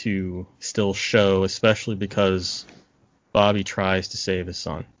tried to still show, especially because Bobby tries to save his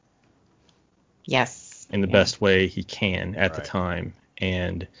son. Yes. In the best way he can at the Right. time.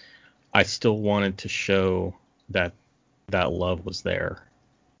 And I still wanted to show that love was there.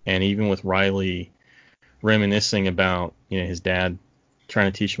 And even with Riley reminiscing about, his dad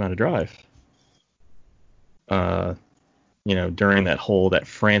trying to teach him how to drive. During that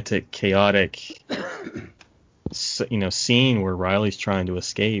frantic, chaotic, scene where Riley's trying to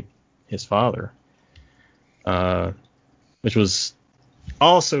escape his father, which was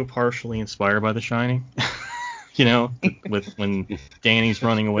also partially inspired by The Shining, with when Danny's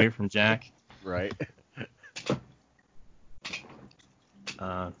running away from Jack. Right.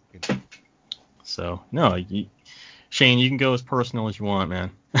 So no, Shane, you can go as personal as you want,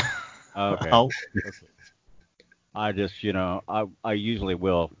 man. Okay. I just, I usually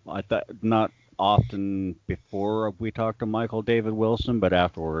will. I thought not often before we talk to Michael David Wilson, but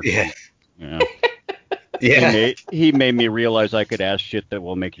afterwards. Yeah. Yeah. Yeah. He made me realize I could ask shit that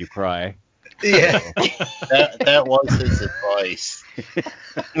will make you cry. Yeah. That was his advice.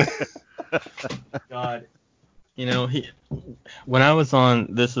 God. When I was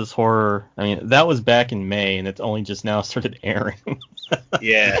on This Is Horror, I mean, that was back in May, and it's only just now started airing.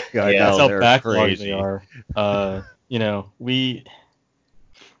 Yeah. I Yeah. That's know, how they're backlogged crazy. they are.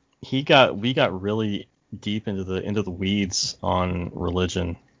 We got really deep into the weeds on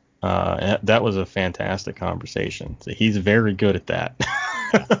religion. And that was a fantastic conversation. So he's very good at that.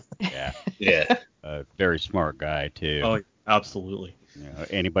 Yeah. Yeah. A very smart guy, too. Oh, absolutely.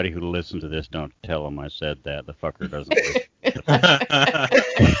 Anybody who listens to this, don't tell him I said that. The fucker doesn't listen.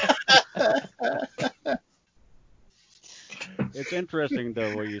 It's interesting,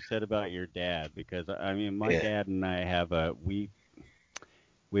 though, what you said about your dad, because, I mean, my dad and I have we've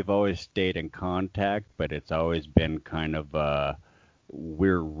always stayed in contact, but it's always been kind of,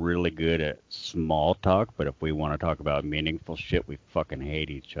 we're really good at small talk, but if we want to talk about meaningful shit, we fucking hate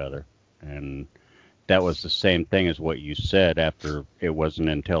each other. And that was the same thing as what you said. After it wasn't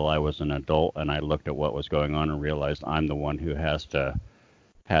until I was an adult and I looked at what was going on and realized I'm the one who has to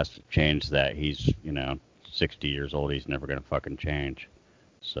change that. He's 60 years old. He's never gonna fucking change.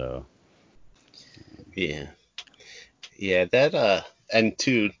 So Yeah. Yeah. And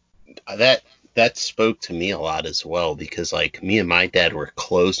too, that spoke to me a lot as well, because like me and my dad were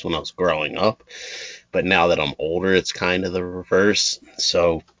close when I was growing up, but now that I'm older, it's kind of the reverse.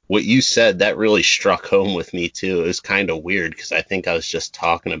 So what you said, that really struck home with me too. It was kind of weird because I think I was just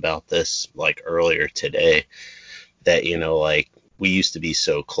talking about this like earlier today, that like we used to be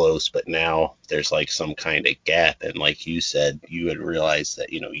so close, but now there's like some kind of gap, and like you said, you had realized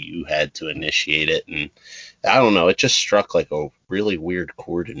that you had to initiate it, and I don't know, it just struck like a really weird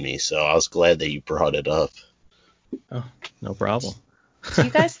chord in me, so I was glad that you brought it up. Oh, no problem. Do you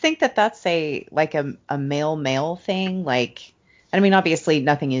guys think that that's a male thing? Like, I mean, obviously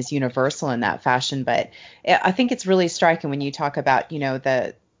nothing is universal in that fashion, but I think it's really striking when you talk about,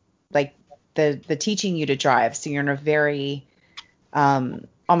 the teaching you to drive. So you're in a very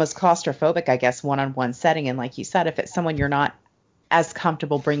almost claustrophobic, I guess, one-on-one setting. And like you said, if it's someone you're not as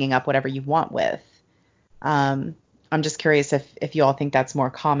comfortable bringing up whatever you want with, I'm just curious if you all think that's more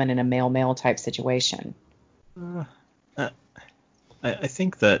common in a male type situation. I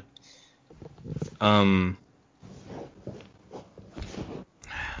think that I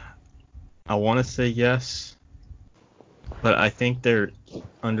want to say yes, but I think they're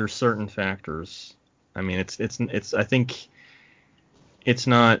under certain factors. I mean, it's I think it's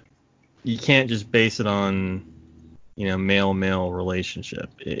not you can't just base it on, male-male relationship.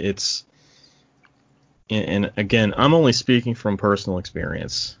 And again, I'm only speaking from personal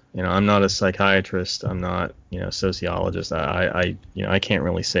experience. I'm not a psychiatrist. I'm not, a sociologist. I can't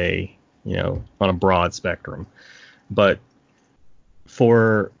really say, on a broad spectrum. But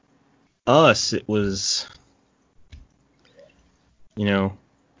for us, it was,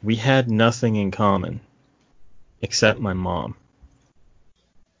 we had nothing in common except my mom.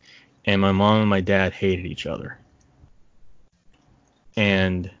 And my mom and my dad hated each other.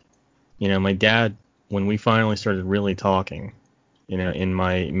 And, my dad, when we finally started really talking, in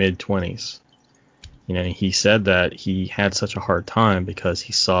my mid-20s, he said that he had such a hard time because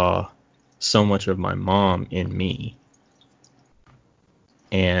he saw so much of my mom in me.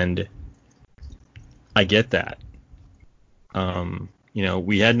 And I get that.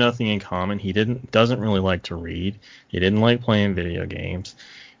 We had nothing in common. He doesn't really like to read. He didn't like playing video games.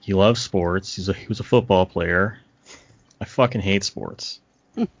 He loves sports. He was a football player. I fucking hate sports.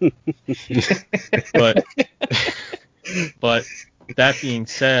 But that being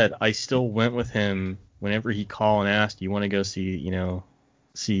said, I still went with him whenever he called and asked, "Do you want to go see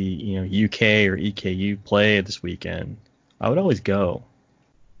UK or EKU play this weekend?" I would always go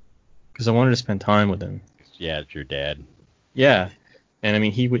because I wanted to spend time with him. Yeah, it's your dad. Yeah, and I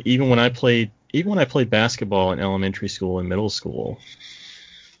mean, he would even when I played basketball in elementary school and middle school,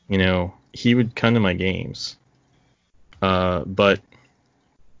 he would come to my games. But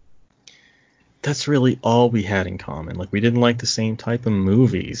that's really all we had in common. Like, we didn't like the same type of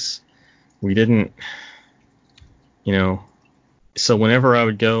movies. We didn't, so whenever I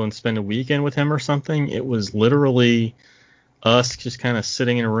would go and spend a weekend with him or something, it was literally us just kind of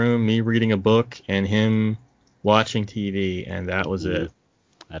sitting in a room, me reading a book, and him watching TV, and that was it.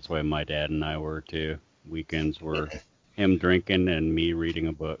 That's why my dad and I were too. Weekends were him drinking and me reading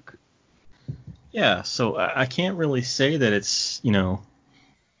a book. Yeah, so I can't really say that it's,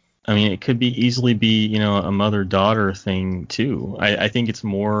 I mean, it could easily be, a mother-daughter thing too. I think it's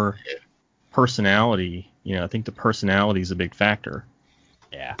more personality. I think the personality is a big factor.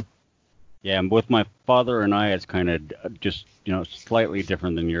 Yeah. Yeah, and with my father and I, it's kind of just, slightly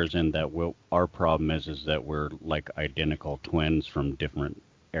different than yours in that our problem is that we're like identical twins from different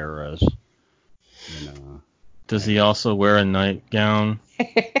eras. Does he also wear a nightgown?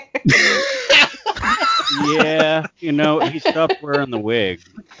 Yeah, he stopped wearing the wig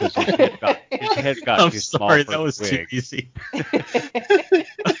because his head got too small for the wig. I'm sorry, that was too easy.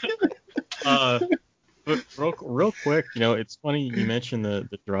 But real quick, it's funny you mentioned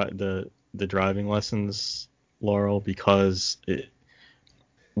the driving lessons, Laurel, because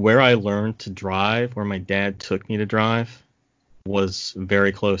where I learned to drive, where my dad took me to drive, was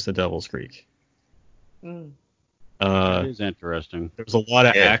very close to Devil's Creek. That is interesting. There's a lot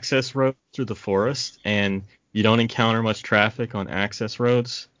of access roads through the forest, and you don't encounter much traffic on access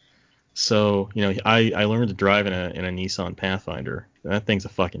roads. So, I learned to drive in a Nissan Pathfinder. That thing's a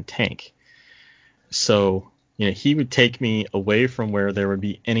fucking tank. So, he would take me away from where there would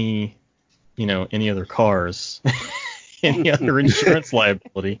be any other cars, any other insurance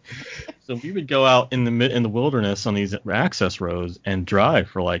liability. So we would go out in the wilderness on these access roads and drive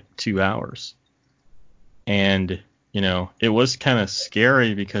for like 2 hours. And, it was kind of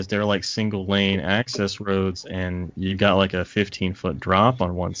scary because they're like single lane access roads and you got like a 15-foot drop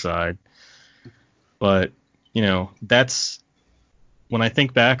on one side. But, that's when I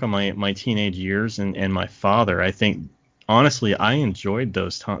think back on my teenage years and my father, I think honestly I enjoyed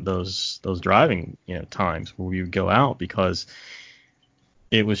those driving times where we would go out because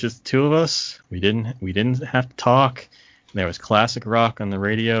it was just the two of us. We didn't have to talk. There was classic rock on the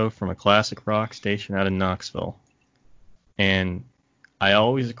radio from a classic rock station out in Knoxville. And I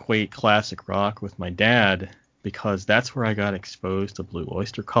always equate classic rock with my dad because that's where I got exposed to Blue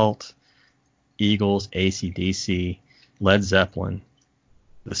Oyster Cult, Eagles, AC/DC, Led Zeppelin,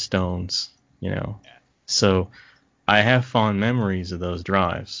 the Stones, So I have fond memories of those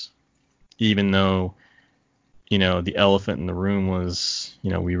drives, even though, the elephant in the room was,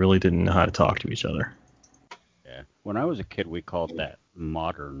 we really didn't know how to talk to each other. Yeah. When I was a kid, we called that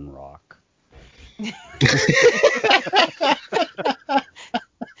modern rock.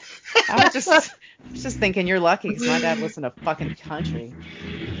 I was just thinking you're lucky because my dad listened to fucking country.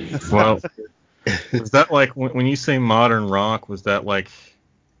 Well, was that like when you say modern rock? Was that like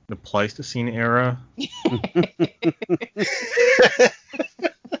the Pleistocene era?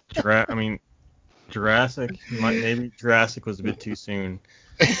 Jurassic. Maybe Jurassic was a bit too soon.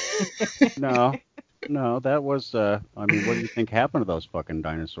 No, that was. What do you think happened to those fucking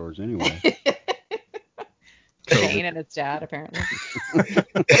dinosaurs anyway? Shane and his dad, apparently.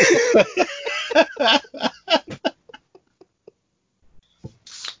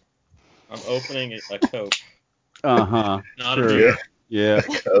 I'm opening a Coke. Uh-huh. Not Sure. a beer. Yeah.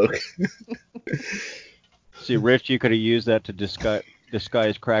 Coke. See, Rich, you could have used that to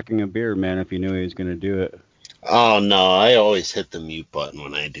disguise cracking a beer, man, if you knew he was going to do it. Oh no, I always hit the mute button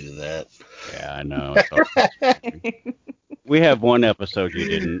when I do that. Yeah, I know. We have one episode you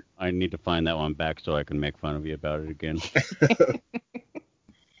didn't. I need to find that one back so I can make fun of you about it again.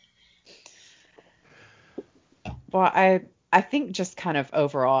 Well, I think just kind of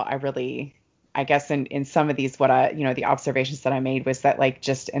overall, I guess in some of these, the observations that I made was that like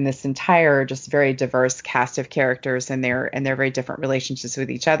just in this entire just very diverse cast of characters and their very different relationships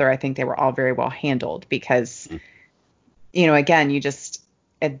with each other, I think they were all very well handled because, again,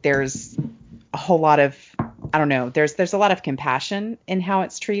 there's a whole lot of, I don't know, there's a lot of compassion in how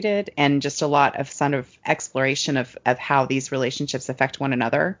it's treated and just a lot of sort of exploration of how these relationships affect one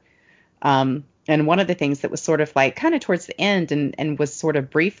another. And one of the things that was sort of like kind of towards the end and was sort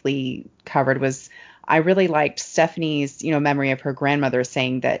of briefly covered was I really liked Stephanie's, memory of her grandmother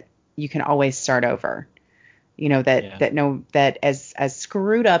saying that you can always start over, that as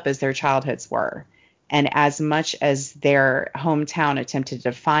screwed up as their childhoods were, and as much as their hometown attempted to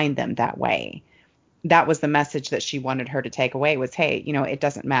define them that way, that was the message that she wanted her to take away was, hey, it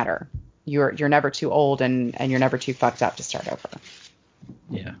doesn't matter. You're never too old and you're never too fucked up to start over.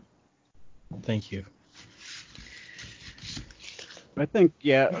 Yeah. Thank you. I think,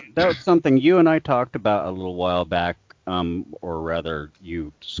 yeah, that was something you and I talked about a little while back, or rather,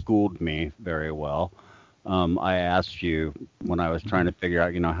 you schooled me very well. I asked you when I was trying to figure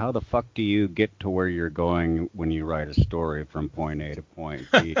out, how the fuck do you get to where you're going when you write a story from point A to point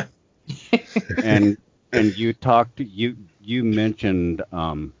B? and you mentioned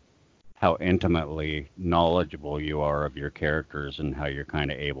how intimately knowledgeable you are of your characters and how you're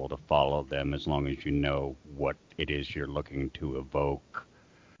kind of able to follow them as long as you know what it is you're looking to evoke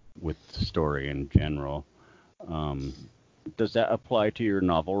with the story in general. Does that apply to your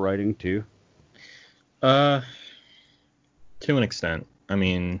novel writing too? To an extent. I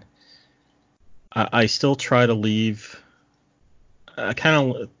mean, I still try to leave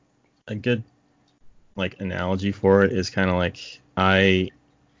kind of a good like analogy for it is kind of like I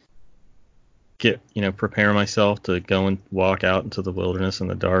prepare myself to go and walk out into the wilderness in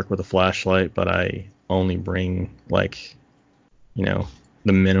the dark with a flashlight, but I only bring like, the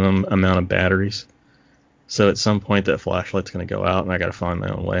minimum amount of batteries. So at some point that flashlight's going to go out and I got to find my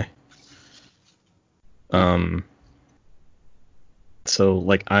own way. So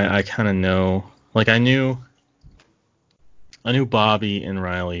like I kind of know, like I knew Bobby and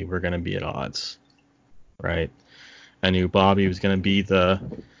Riley were going to be at odds, right? I knew Bobby was going to be the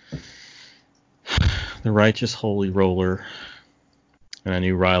righteous holy roller, and I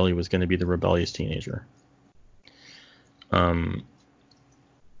knew Riley was going to be the rebellious teenager.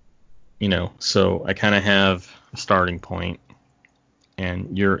 So I kind of have a starting point,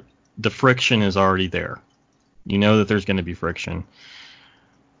 and the friction is already there. You know that there's going to be friction,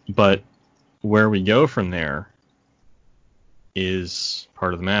 but where we go from there is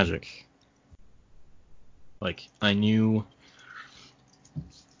part of the magic. Like I knew.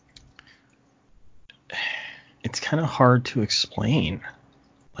 It's kind of hard to explain.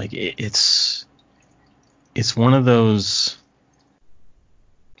 Like it's one of those,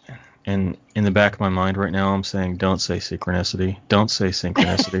 and in the back of my mind right now I'm saying don't say synchronicity. Don't say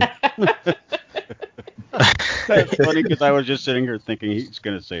synchronicity. That's funny because I was just sitting here thinking he's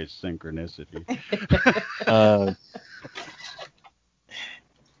going to say synchronicity.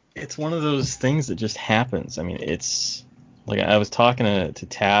 It's one of those things that just happens. I mean, it's like I was talking to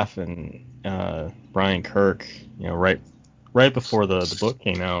Taff and Brian Kirk, right before the book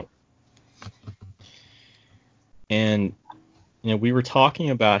came out, and we were talking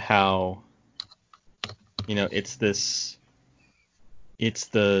about how it's the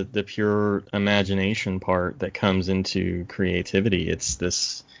pure imagination part that comes into creativity.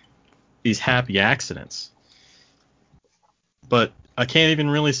 It's these happy accidents, but I can't even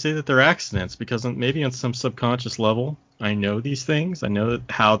really say that they're accidents because maybe on some subconscious level I know these things. I know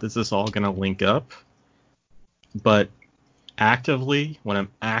how this is all going to link up, but actively, when I'm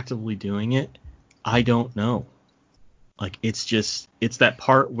actively doing it, I don't know. Like it's that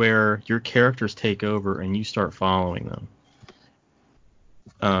part where your characters take over and you start following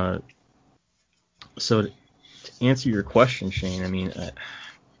them. So to answer your question, Shane, I mean,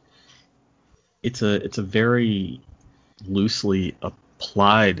 it's a very loosely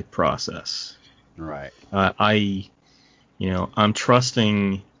applied process. Right. I'm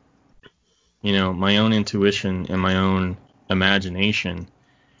trusting my own intuition and my own imagination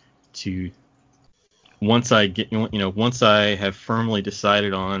to once I have firmly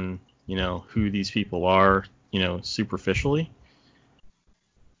decided on, who these people are, superficially,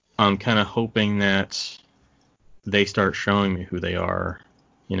 I'm kind of hoping that they start showing me who they are,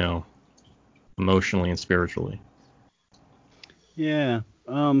 emotionally and spiritually. Yeah.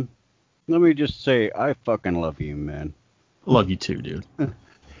 Let me just say, I fucking love you, man. Love you too, dude.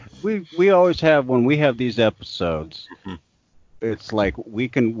 We always have, when we have these episodes, it's like we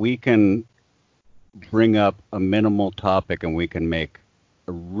can bring up a minimal topic and we can make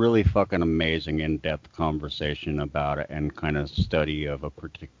a really fucking amazing in-depth conversation about it and kind of study of a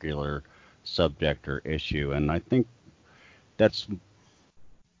particular subject or issue. And I think that's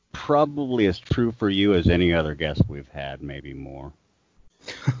probably as true for you as any other guest we've had, maybe more.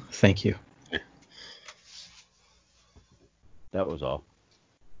 Thank you. That was all.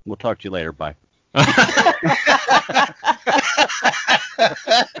 We'll talk to you later. Bye.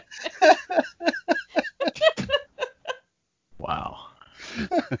 Wow.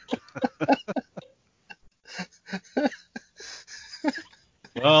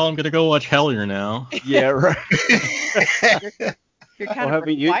 Well, I'm gonna go watch Hellier now. Yeah, right. You're kind Well, of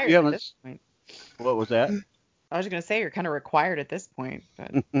required you at haven't. this point. What was that? I was gonna say you're kind of required at this point,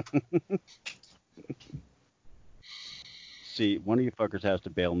 but See, one of you fuckers has to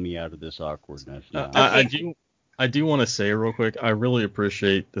bail me out of this awkwardness now. I do want to say real quick, I really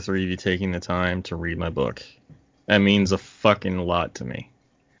appreciate the three of you taking the time to read my book. That means a fucking lot to me.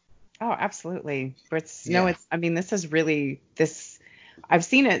 oh, absolutely. But I mean, this is really this. I've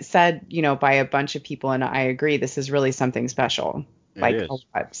seen it said, by a bunch of people, and I agree. This is really something special. It is. A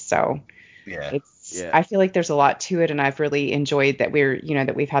lot. So Yeah. I feel like there's a lot to it, and I've really enjoyed that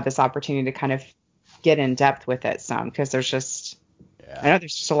that we've had this opportunity to kind of get in depth with it some, because I know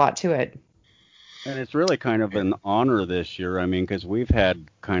there's just a lot to it. And it's really kind of an honor this year. I mean, because we've had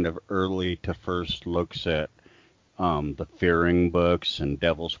kind of early to first looks at the Fearing books and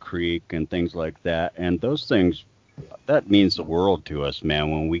Devil's Creek and things like that. And those things, that means the world to us, man,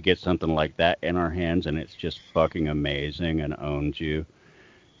 when we get something like that in our hands and it's just fucking amazing and owns you.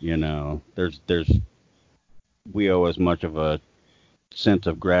 We owe as much of a sense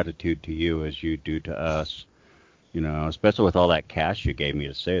of gratitude to you as you do to us. Especially with all that cash you gave me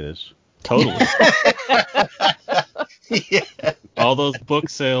to say this. Totally. Yeah. All those book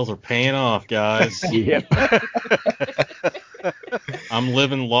sales are paying off, guys. Yep. I'm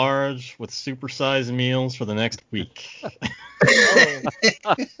living large with supersized meals for the next week.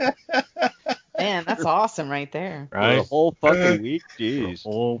 Man, that's awesome right there. Right? For a whole fucking week? For a Jeez.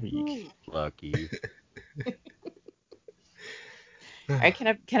 whole week. Lucky.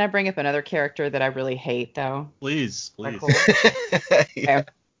 Can I bring up another character that I really hate though? Please. Cool. Okay.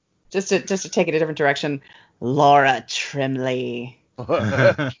 Just to take it a different direction, Laura Trimley.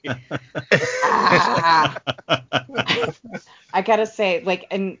 I gotta say,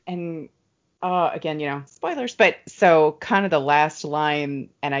 and again, spoilers, but so kind of the last line,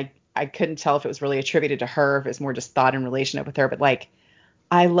 and I couldn't tell if it was really attributed to her, if it's more just thought in relation with her, but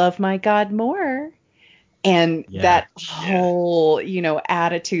I love my God more. And that whole,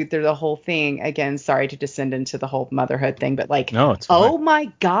 attitude through the whole thing, again, sorry to descend into the whole motherhood thing, but no, it's fine. Oh my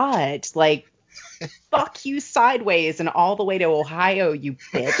God, fuck you sideways and all the way to Ohio, you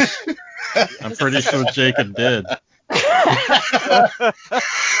bitch. I'm pretty sure Jacob did.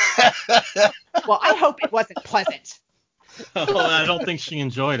 Well, I hope it wasn't pleasant. Oh, I don't think she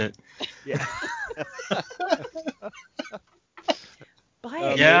enjoyed it. Yeah.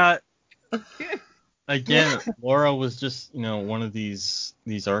 Yeah. Again, Laura was just, one of these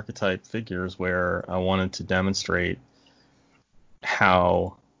archetype figures where I wanted to demonstrate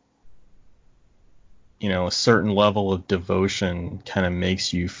how, a certain level of devotion kind of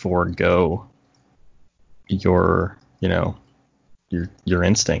makes you forego your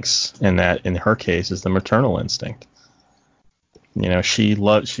instincts, and that in her case is the maternal instinct. She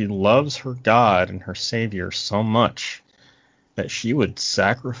loves her God and her Savior so much that she would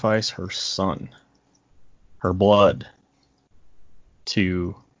sacrifice her son, her blood,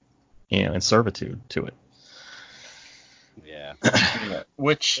 to, in servitude to it. Yeah.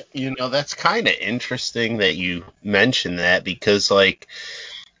 Which, that's kind of interesting that you mention that, because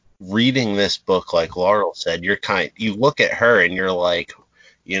reading this book, like Laurel said, you look at her and you're like,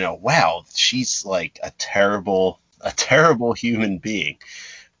 wow, she's like a terrible human being.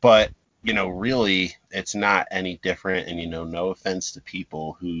 But, really it's not any different. And, no offense to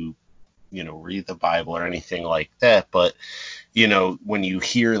people who, read the Bible or anything like that. But, when you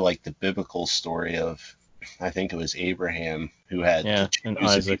hear the biblical story of, I think it was Abraham who had to choose and if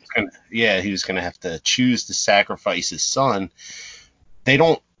Isaac. he was gonna have to choose to sacrifice his son.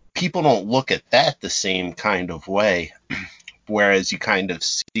 People don't look at that the same kind of way, whereas you kind of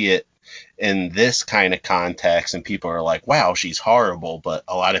see it in this kind of context, and people are like, wow, she's horrible, but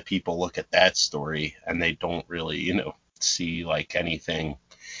a lot of people look at that story and they don't really, see like anything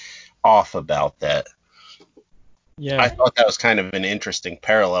off about that. Yeah. I thought that was kind of an interesting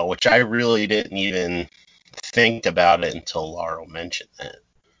parallel, which I really didn't even think about it until Laurel mentioned that.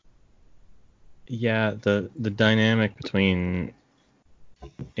 Yeah, the dynamic between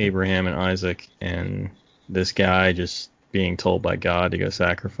Abraham and Isaac and this guy just being told by God to go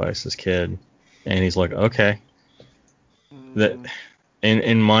sacrifice his kid, and he's like, okay. That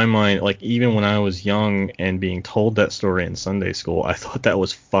in my mind, like even when I was young and being told that story in Sunday school, I thought that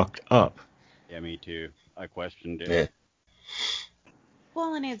was fucked up. Yeah, me too. I questioned it. Yeah.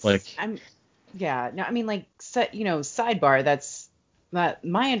 Well, and it's Like, no, I mean, like, sidebar. That's not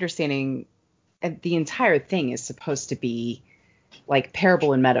my understanding. The entire thing is supposed to be like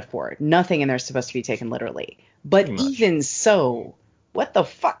parable and metaphor. Nothing in there is supposed to be taken literally. But Pretty much. even so, what the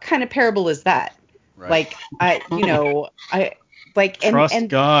fuck kind of parable is that? Right. Like, trust and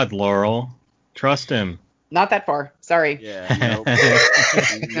God, Laurel. Trust him. not that far. Sorry. Yeah, nope.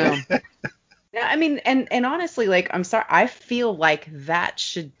 No. Yeah, I mean, and honestly, like, I'm sorry, I feel like that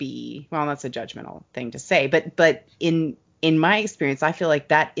should be, well, that's a judgmental thing to say, but in my experience, I feel like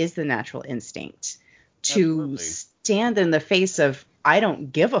that is the natural instinct to Absolutely. stand in the face of, I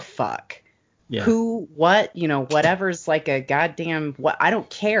don't give a fuck. Yeah. Who, what, whatever's like a goddamn, what, I don't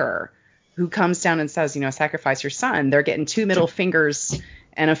care who comes down and says, sacrifice your son. They're getting 2 middle fingers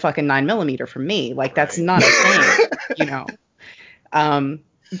and a fucking 9mm from me. Like, that's Right. not a thing,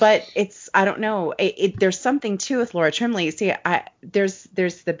 But I don't know. There's something too with Laura Trimley. See, there's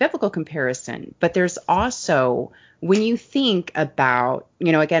the biblical comparison, but there's also, when you think about,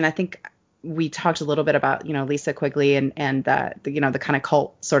 again, I think we talked a little bit about, Lisa Quigley and the kind of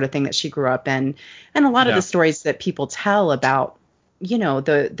cult sort of thing that she grew up in, and a lot of the stories that people tell about,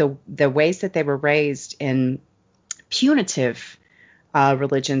 the ways that they were raised in punitive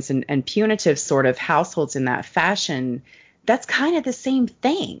religions and punitive sort of households in that fashion. That's kind of the same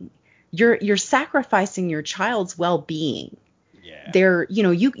thing. You're sacrificing your child's well-being. Yeah.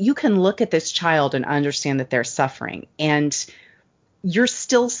 You can look at this child and understand that they're suffering, and you're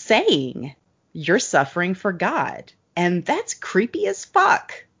still saying you're suffering for God, and that's creepy as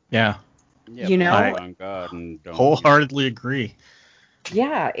fuck. Yeah. Yeah, on God and don't wholeheartedly agree.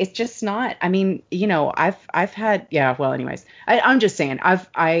 Yeah, it's just not. I mean, I've had, well, anyways, I'm just saying,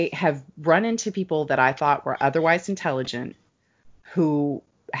 I have run into people that I thought were otherwise intelligent who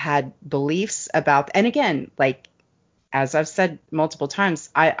had beliefs about, and again, like, as I've said multiple times,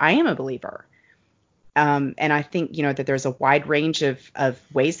 I am a believer. And I think, that there's a wide range of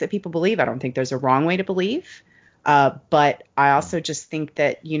ways that people believe. I don't think there's a wrong way to believe. But I also just think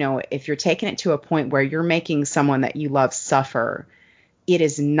that, if you're taking it to a point where you're making someone that you love suffer, it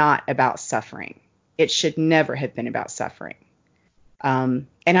is not about suffering. It should never have been about suffering. And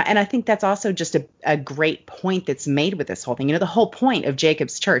I think that's also just a great point that's made with this whole thing. The whole point of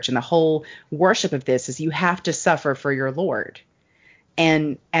Jacob's church and the whole worship of this is you have to suffer for your Lord.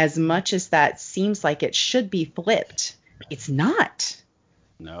 And as much as that seems like it should be flipped, it's not.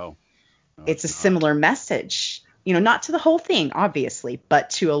 No, it's a similar message, not to the whole thing, obviously, but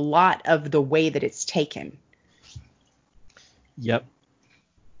to a lot of the way that it's taken. Yep.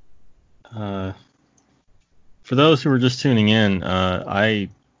 For those who are just tuning in, I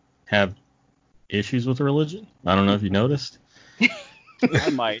have issues with religion. I don't know if you noticed. I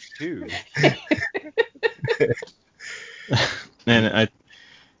might too. And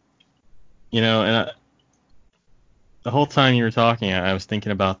the whole time you were talking, I was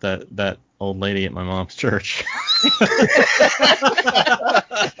thinking about that old lady at my mom's church.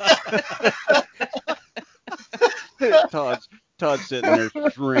 Todd's sitting there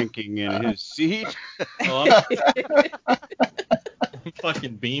shrinking in his seat. Oh, I'm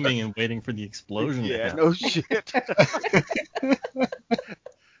fucking beaming and waiting for the explosion to happen. No shit.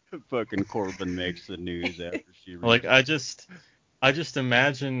 Fucking Corbin makes the news after she like I just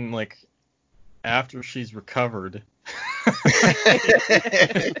imagine, like, after she's recovered,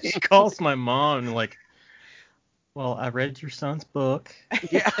 she calls my mom and, like, well, I read your son's book.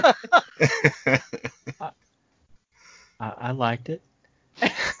 Yeah. I liked it.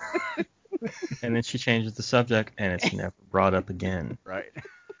 And then she changes the subject, and it's never brought up again. Right.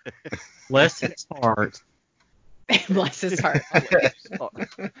 Bless his heart. Bless his heart.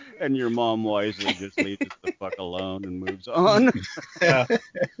 And your mom wisely just leaves us the fuck alone and moves on. Yeah.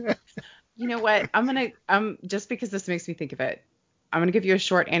 You know what? Just because this makes me think of it, I'm gonna give you a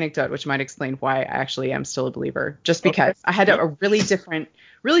short anecdote which might explain why I actually am still a believer. Just because I had a really different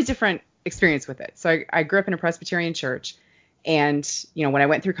experience with it. So I grew up in a Presbyterian church, and when I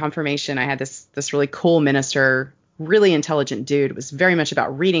went through confirmation, I had this really cool minister, really intelligent dude. It was very much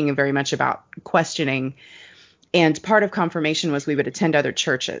about reading and very much about questioning. And part of confirmation was we would attend other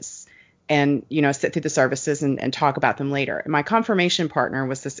churches and, sit through the services and talk about them later. And my confirmation partner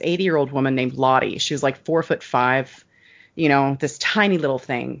was this 80-year-old woman named Lottie. She was like 4'5", this tiny little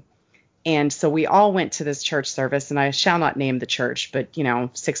thing. And so we all went to this church service, and I shall not name the church, but,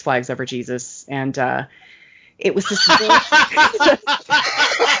 Six Flags Over Jesus. And it was this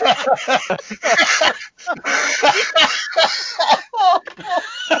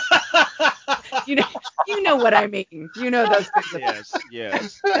you know what I mean. You know those kinds of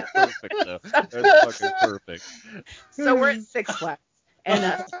Yes. Perfect, though. That's fucking perfect. So we're at Six Flags,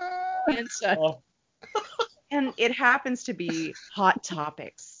 and it happens to be Hot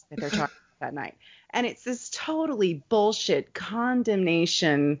Topics that they're talking about that night. And it's this totally bullshit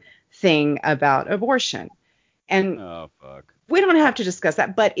condemnation thing about abortion. And we don't have to discuss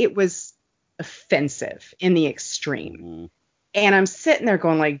that, but it was offensive in the extreme. Mm-hmm. And I'm sitting there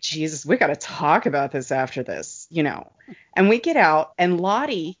going like, Jesus, we got to talk about this after this, And we get out, and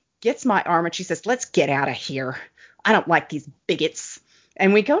Lottie gets my arm, and she says, let's get out of here. I don't like these bigots.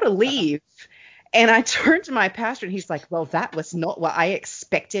 And we go to leave. And I turn to my pastor, and he's like, well, that was not what I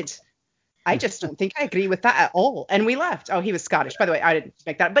expected. I just don't think I agree with that at all. And we left. Oh, he was Scottish. By the way, I didn't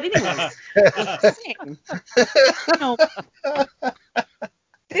make that. But anyways,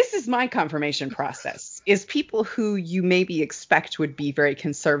 this is my confirmation process, is people who you maybe expect would be very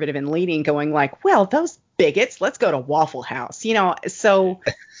conservative and leaning going like, well, those bigots, let's go to Waffle House. So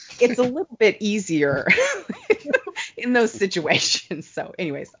it's a little bit easier in those situations. So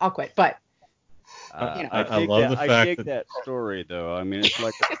anyways, I'll quit. But I dig that story, though. I mean, it's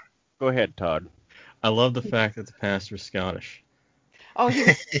like, go ahead, Todd. I love the fact that the pastor's Scottish. Oh, he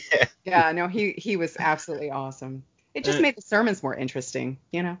was, he was absolutely awesome. It just made the sermons more interesting,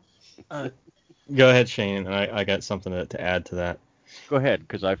 Go ahead, Shane, and I got something to add to that. Go ahead,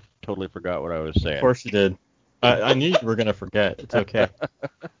 because I totally forgot what I was saying. Of course you did. I knew you were going to forget. It's okay.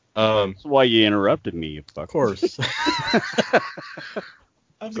 That's why you interrupted me, you fuck. Of course. I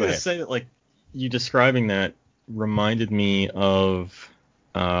was going to say that, like, you describing that reminded me of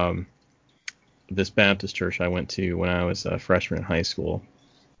this Baptist church I went to when I was a freshman in high school.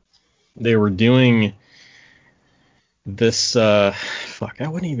 They were doing this I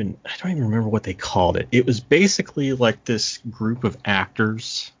don't even remember what they called it. It was basically like this group of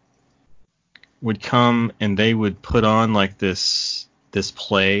actors would come and they would put on like this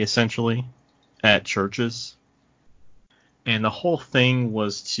play essentially at churches, and the whole thing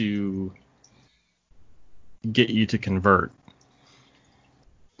was to get you to convert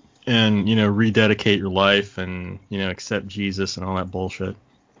and rededicate your life and accept Jesus and all that bullshit.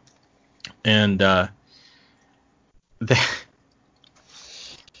 And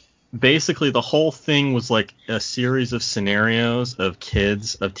basically the whole thing was like a series of scenarios of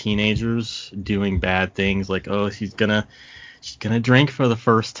teenagers doing bad things, like, oh, she's gonna drink for the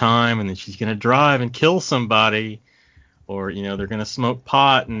first time, and then she's gonna drive and kill somebody, or they're gonna smoke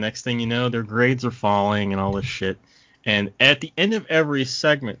pot, and next thing you know their grades are falling and all this shit. And at the end of every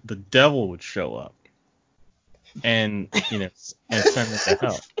segment the devil would show up and and send them to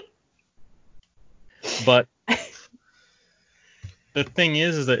hell. But the thing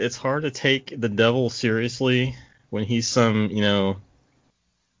is that it's hard to take the devil seriously when he's some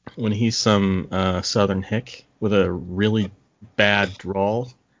Southern hick with a really bad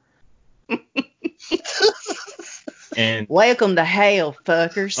drawl. And welcome to hell,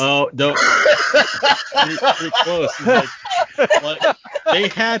 fuckers. Oh, don't. Pretty close. Like, they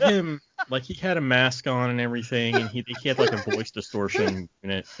had him, like, he had a mask on and everything, and he had like a voice distortion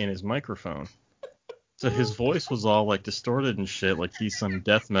in his microphone. So his voice was all like distorted and shit, like he's some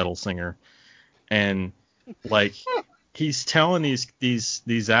death metal singer. And like he's telling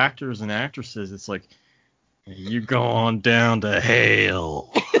these actors and actresses, it's like, you're going down to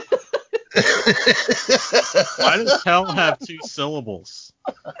hell. Why does hell have two syllables?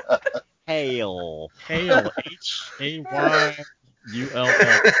 Hail. Hail. Hayull.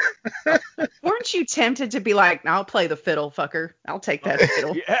 Weren't you tempted to be like, I'll play the fiddle, fucker. I'll take that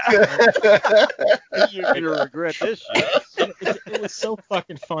fiddle. Yeah. You're going to regret this shit. It was so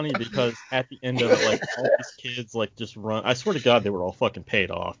fucking funny because at the end of it, like, all these kids, like, just run. I swear to God, they were all fucking paid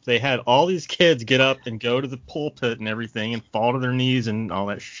off. They had all these kids get up and go to the pulpit and everything and fall to their knees and all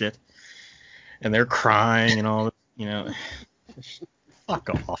that shit. And they're crying and all, fuck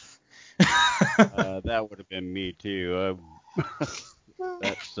off. That would have been me too.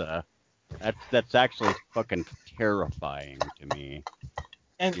 That's actually fucking terrifying to me.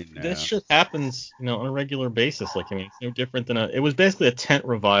 And You know? this shit happens, on a regular basis. Like, I mean, it's no different than it was basically a tent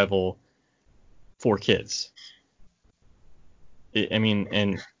revival for kids.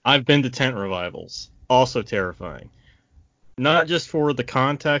 And I've been to tent revivals, also terrifying. Not just for the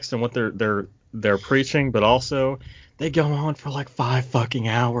context and what they're preaching, but also they go on for like 5 fucking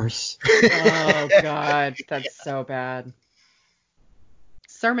hours. Oh God, that's so bad.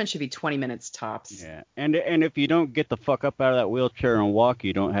 Sermon should be 20 minutes tops. Yeah, and if you don't get the fuck up out of that wheelchair and walk,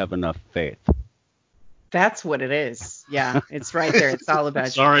 you don't have enough faith. That's what it is. Yeah, it's right there. It's all about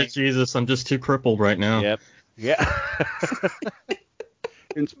Sorry, your faith. Jesus, I'm just too crippled right now. Yep. Yeah.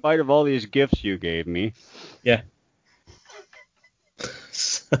 In spite of all these gifts you gave me. Yeah.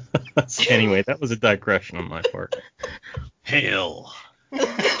 Anyway, that was a digression on my part. Hail.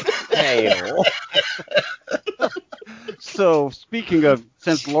 Hail. So, speaking of,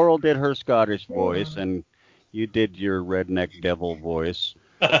 since Laurel did her Scottish voice and you did your redneck devil voice,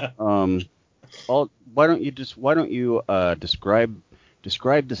 why don't you describe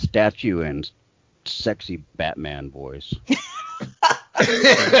the statue in sexy Batman voice?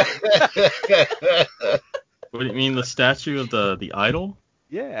 What do you mean, the statue of the idol?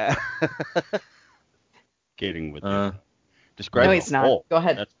 Yeah. Kidding with you. Describe. No, he's not. Oh, Go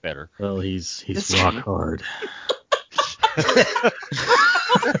ahead. That's better. Well, he's rock hard.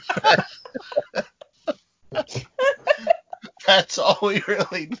 That's all we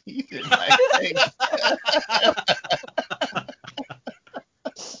really needed, I think.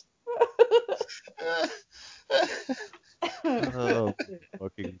 Oh,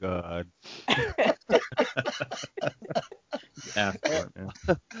 fucking God. Yeah, man.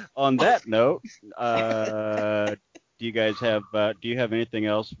 On that note, do you guys have anything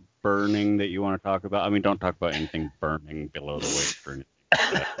else burning that you want to talk about? I mean, don't talk about anything burning below the waist or anything.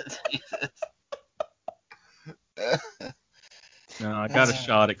 No, I got a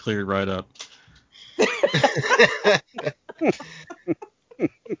shot. It cleared right up.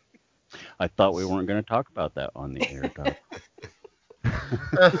 I thought we weren't going to talk about that on the air, Doc.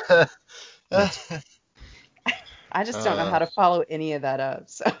 I just don't know how to follow any of that up.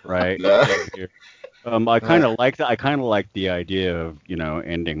 So. Right. I kind of like that. I kind of like the idea of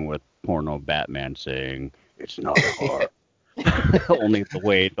ending with porno Batman saying it's not hard, only the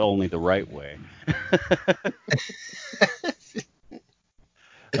right way.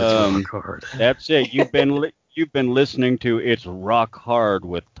 Rock hard. That's it. You've been listening to It's Rock Hard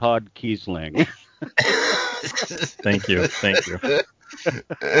with Todd Kiesling. Thank you.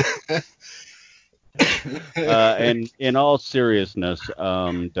 And in all seriousness,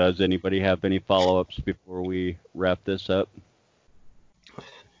 does anybody have any follow-ups before we wrap this up?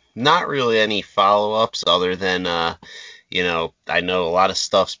 Not really any follow-ups other than, I know a lot of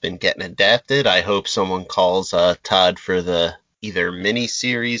stuff's been getting adapted. I hope someone calls Todd for the either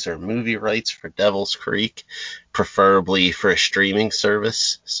mini-series or movie rights for Devil's Creek, preferably for a streaming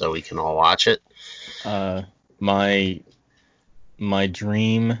service so we can all watch it. My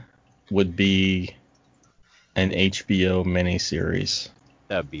dream would be an HBO miniseries.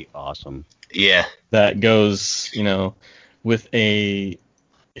 That'd be awesome. Yeah. That goes, with a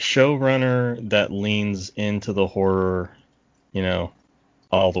showrunner that leans into the horror,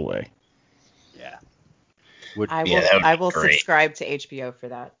 all the way. Yeah. I will subscribe to HBO for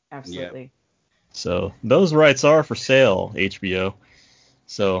that. Absolutely. Yeah. So those rights are for sale, HBO.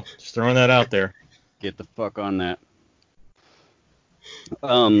 So just throwing that out there. Get the fuck on that.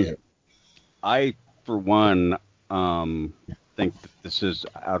 I, for one, think that this is.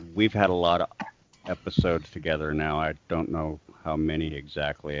 We've had a lot of episodes together now. I don't know how many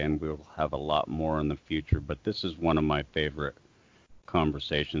exactly, and we'll have a lot more in the future. But this is one of my favorite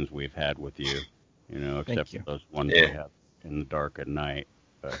conversations we've had with you. Except for those ones we have in the dark at night.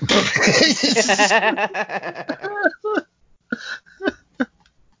 But.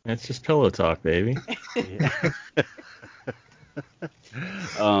 It's just pillow talk, baby.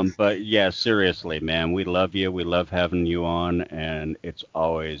 But yeah, seriously, man, we love you. We love having you on, and it's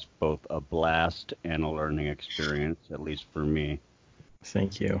always both a blast and a learning experience, at least for me.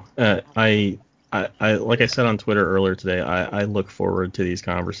 Thank you. I like I said on Twitter earlier today, I look forward to these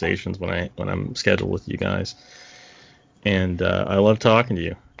conversations when I'm scheduled with you guys, and I love talking to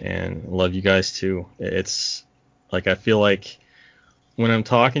you, and love you guys too. It's like I feel like when I'm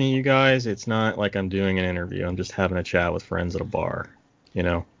talking to you guys, it's not like I'm doing an interview. I'm just having a chat with friends at a bar,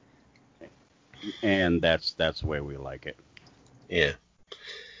 And that's the way we like it. Yeah.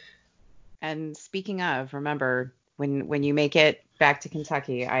 And speaking of, remember when you make it back to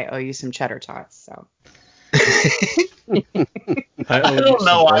Kentucky, I owe you some cheddar tots. So. I don't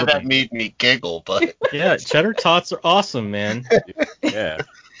know why that made me giggle, but yeah, cheddar tots are awesome, man. Yeah.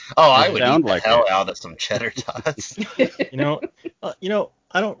 Oh, I would eat the like hell it. out of some cheddar tots. You know,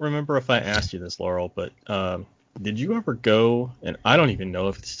 I don't remember if I asked you this, Laurel, but did you ever go? And I don't even know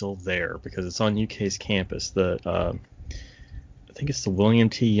if it's still there because it's on UK's campus. I think it's the William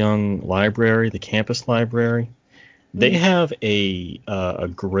T. Young Library, the campus library. They have a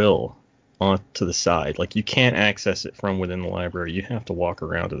grill on to the side. Like you can't access it from within the library. You have to walk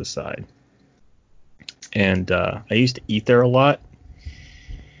around to the side. And I used to eat there a lot.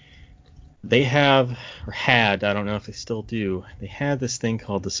 They have, or had, I don't know if they still do, they had this thing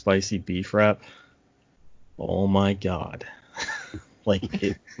called the spicy beef wrap. Oh my god. Like,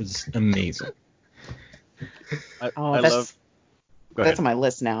 it was amazing. That's on my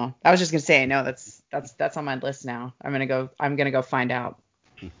list now. I was just gonna say, no, that's on my list now. I'm gonna go find out.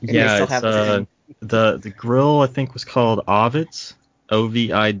 Yeah, it's the grill I think was called Ovids,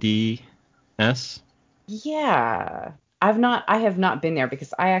 Ovids. Yeah, I have not been there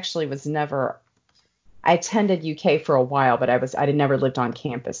because I actually was never. I attended UK for a while, but I never lived on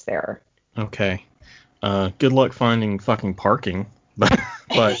campus there. Okay. Good luck finding fucking parking, but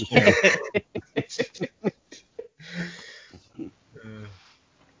you know.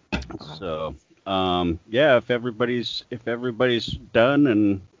 So, yeah, if everybody's done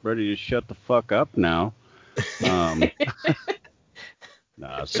and ready to shut the fuck up now.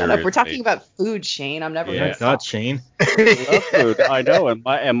 Nah, Shut up. We're talking about food, Shane. I'm never gonna God, stop. Shane. I love food. I know,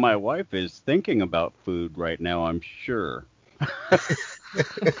 and my wife is thinking about food right now, I'm sure.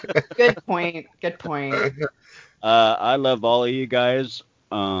 Good point. I love all of you guys.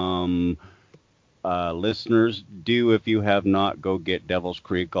 Listeners, if you have not, go get Devil's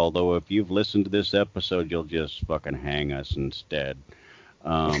Creek. Although if you've listened to this episode, you'll just fucking hang us instead.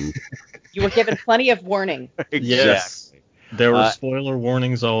 You were given plenty of warning. Exactly. Yes. There were spoiler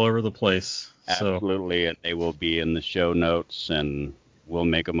warnings all over the place. Absolutely, and they will be in the show notes, and we'll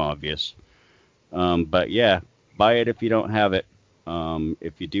make them obvious. But yeah, buy it if you don't have it.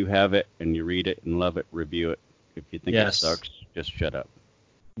 If you do have it and you read it and love it, review it. If you think it sucks, just shut up.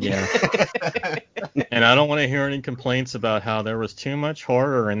 Yeah. And I don't want to hear any complaints about how there was too much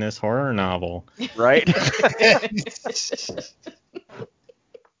horror in this horror novel. Right?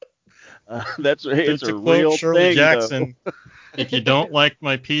 It's a real Shirley thing, Jackson, though. If you don't like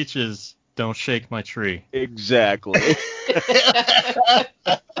my peaches, don't shake my tree. Exactly.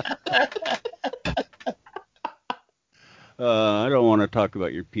 I don't want to talk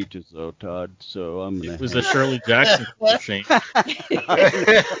about your peaches, though, Todd, so I'm going to... It was a Shirley Jackson quote, Shane.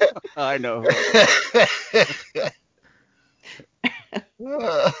 I know.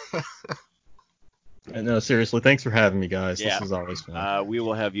 No, seriously, thanks for having me, guys. Yeah. This is always fun. We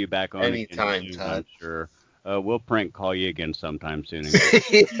will have you back on anytime, again soon, Todd. I'm sure. We'll prank call you again sometime soon.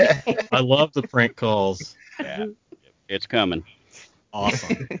 I love the prank calls. Yeah, it's coming.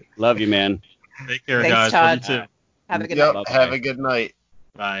 Awesome. Love you, man. Take care, Thanks, guys. Todd. Love you too. Have a good night. Have a good night.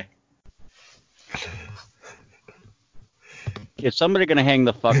 Bye. Is somebody going to hang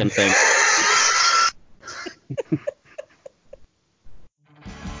the fucking thing?